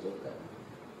सबको करना है,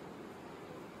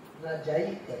 राजाई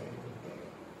कर्म है,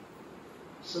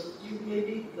 सत्यु में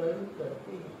भी कर्म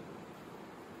करते हैं,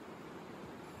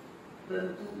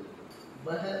 परंतु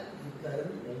वह विकर्म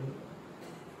नहीं,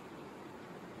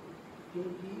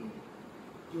 क्योंकि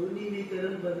जोनी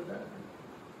विकर्म बनता,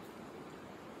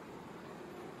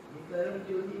 विकर्म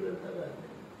जोनी बनता है,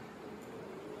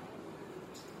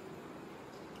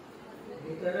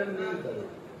 विकर्म नहीं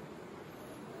बनता।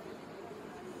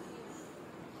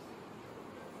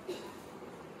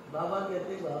 बाबा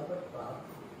कहते वहां पर पाप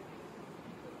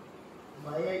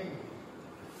माया ही नहीं,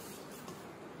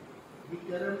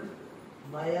 विकर्म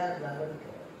माया धारण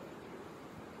कर,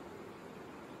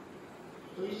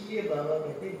 तो इसलिए बाबा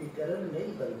कहते विकर्म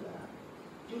नहीं बन रहा,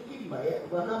 क्योंकि माया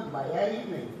वहां माया ही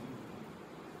नहीं,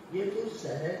 ये तो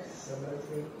सहज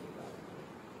समझने की बात है।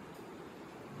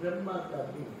 ब्रह्मा का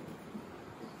दिन,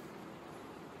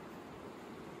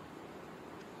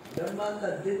 ब्रह्मा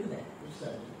का दिन है, उस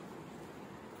समय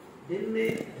दिन में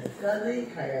धक्का नहीं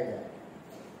खाया जाए,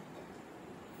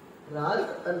 रात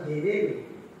अंधेरे में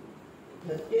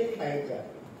धक्के खाए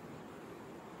जाते,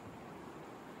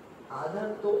 आधा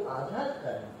तो आधा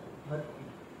कर्म भक्ति,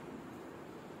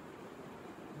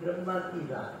 ब्रह्मा की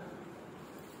रात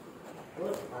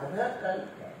और आधा कर्म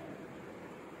है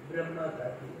ब्रह्मा का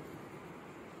दिन।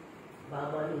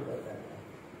 बाबा ने बताया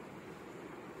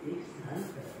एक स्नान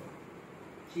करो,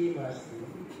 6 मास दिन,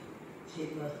 6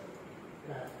 मास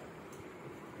रात,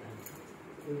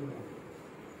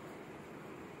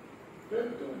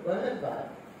 परंतु वह बात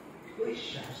कोई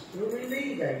शास्त्रों में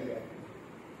नहीं गाई जाती।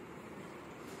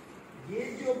 ये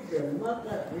जो ब्रह्मा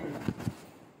का दिन,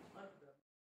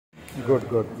 good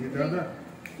good.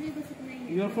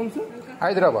 You are from sir?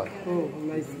 Hyderabad. Oh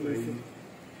nice nice.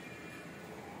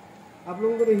 आप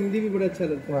लोगों को तो हिंदी भी बड़ा अच्छा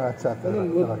लगता है। अच्छा अच्छा,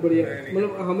 बहुत बढ़िया,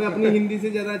 मतलब हमें अपनी हिंदी से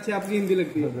ज्यादा अच्छी आपकी हिंदी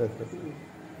लगती है।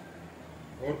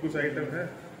 और कुछ आइटम है?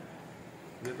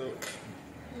 ये तो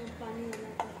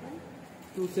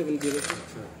 270।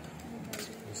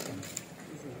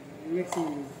 Next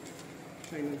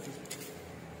final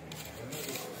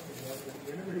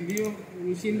video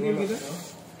machine view किधर?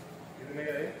 कितने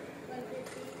का है?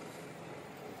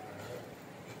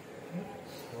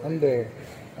 And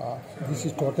this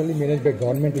is totally managed by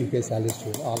government. Will pay salaries to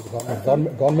all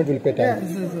government. Government will pay tax.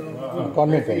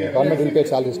 Government will pay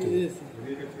salaries to you.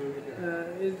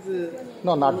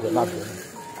 No, not there, not there.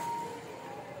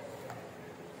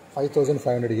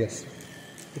 5,500, yes.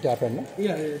 It happened, no?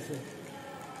 Yeah, sir.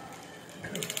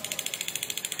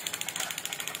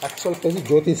 Actual place is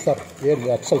Jyoti sir, where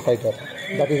the actual fighter.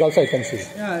 That is also I can see.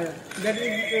 Yeah. That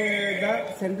is the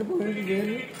center point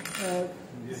where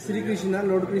Sri Krishna,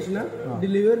 Lord Krishna,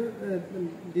 deliver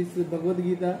this Bhagavad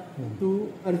Gita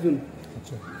to Arjun.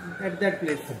 At that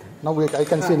place. Now I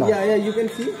can see now. Yeah, you can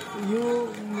see. You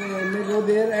may go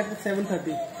there at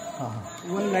 7:30.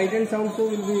 One light and sound show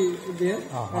will be there.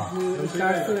 It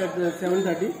starts at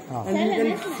 7:30, and you can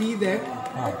see that,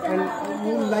 and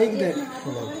you like that.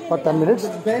 For 10 minutes?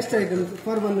 The best items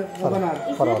for one hour.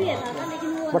 For hour.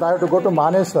 But I have to go to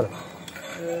Maneswar.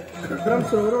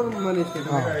 Brahmsrovar or Maneswar?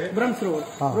 Brahmsrovar.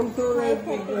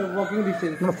 Brahmsrovar walking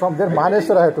distance. No, from there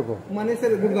Maneswar I have to go.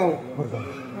 Maneswar, Gurgaon.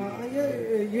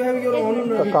 You have your own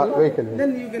vehicle.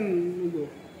 Then you can go.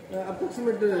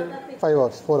 Approximate 5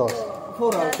 hours, 4 hours.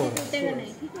 4 hours. टूटेगा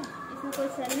नहीं, ठीक है? इसमें कोई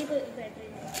cell नहीं, कोई battery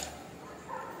नहीं।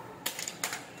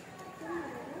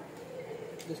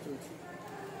 Just wait.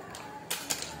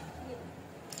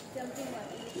 Jumping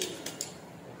वाली।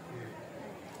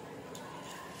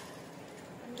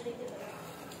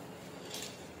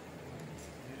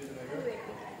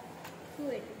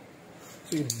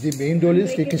 So the main role is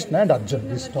Sri Krishna and Arjun.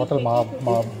 This total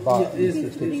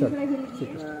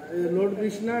Lord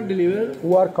Krishna deliver. Who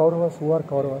are Kauravas?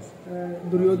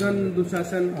 Duryodhan,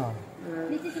 Dushasan,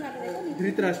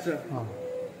 Dhritarashtra.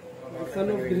 Son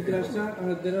of Dhritarashtra,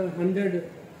 there are 100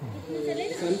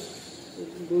 sons.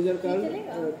 Those are called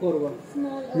Kaurava.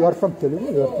 You are from Telugu?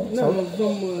 You are from No,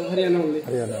 from Haryana only.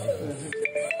 Haryana.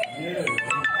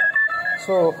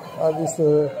 So this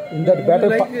in that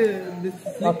battle, This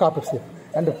Kapits.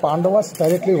 And the Pandavas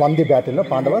directly won the battle. No,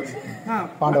 Pandavas.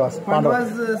 Pandavas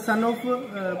son of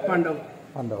Pandav.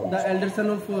 Pandavas. The elder son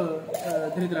of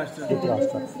Dhritarashtra.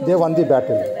 They won the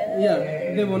battle. Yeah,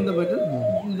 they won the battle.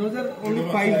 Those are only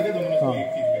 5.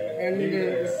 And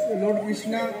Lord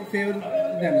Krishna favored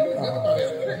them.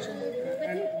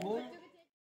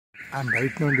 I am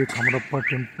right now in the Kamarappa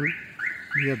temple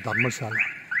near Dharmashala,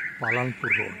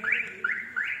 Palanpur Road,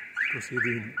 to see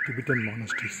the Tibetan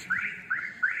monasteries.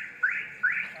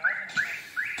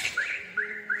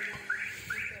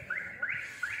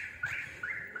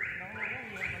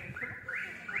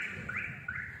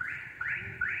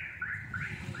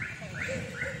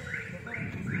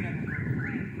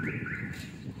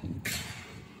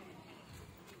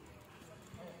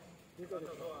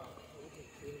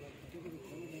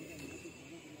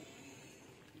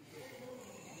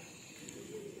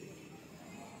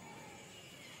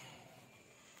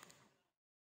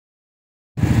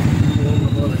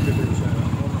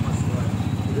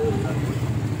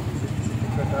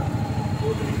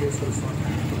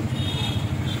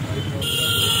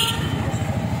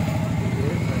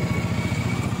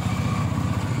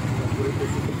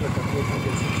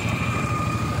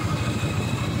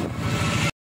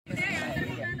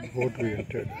 Boat we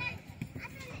entered,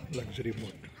 luxury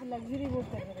boat. Luxury boat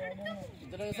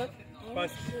కదా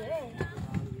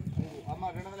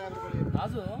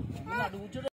రాజు అటు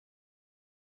కూర్చో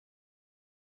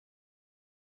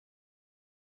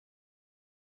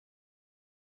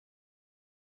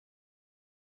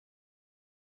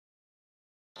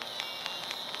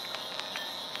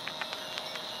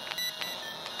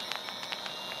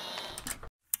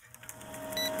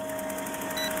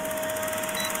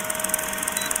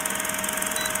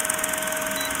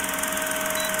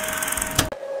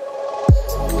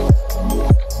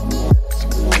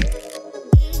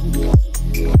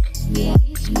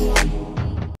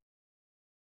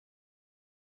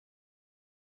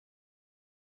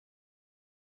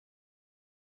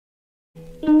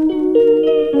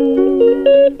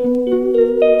Thank you.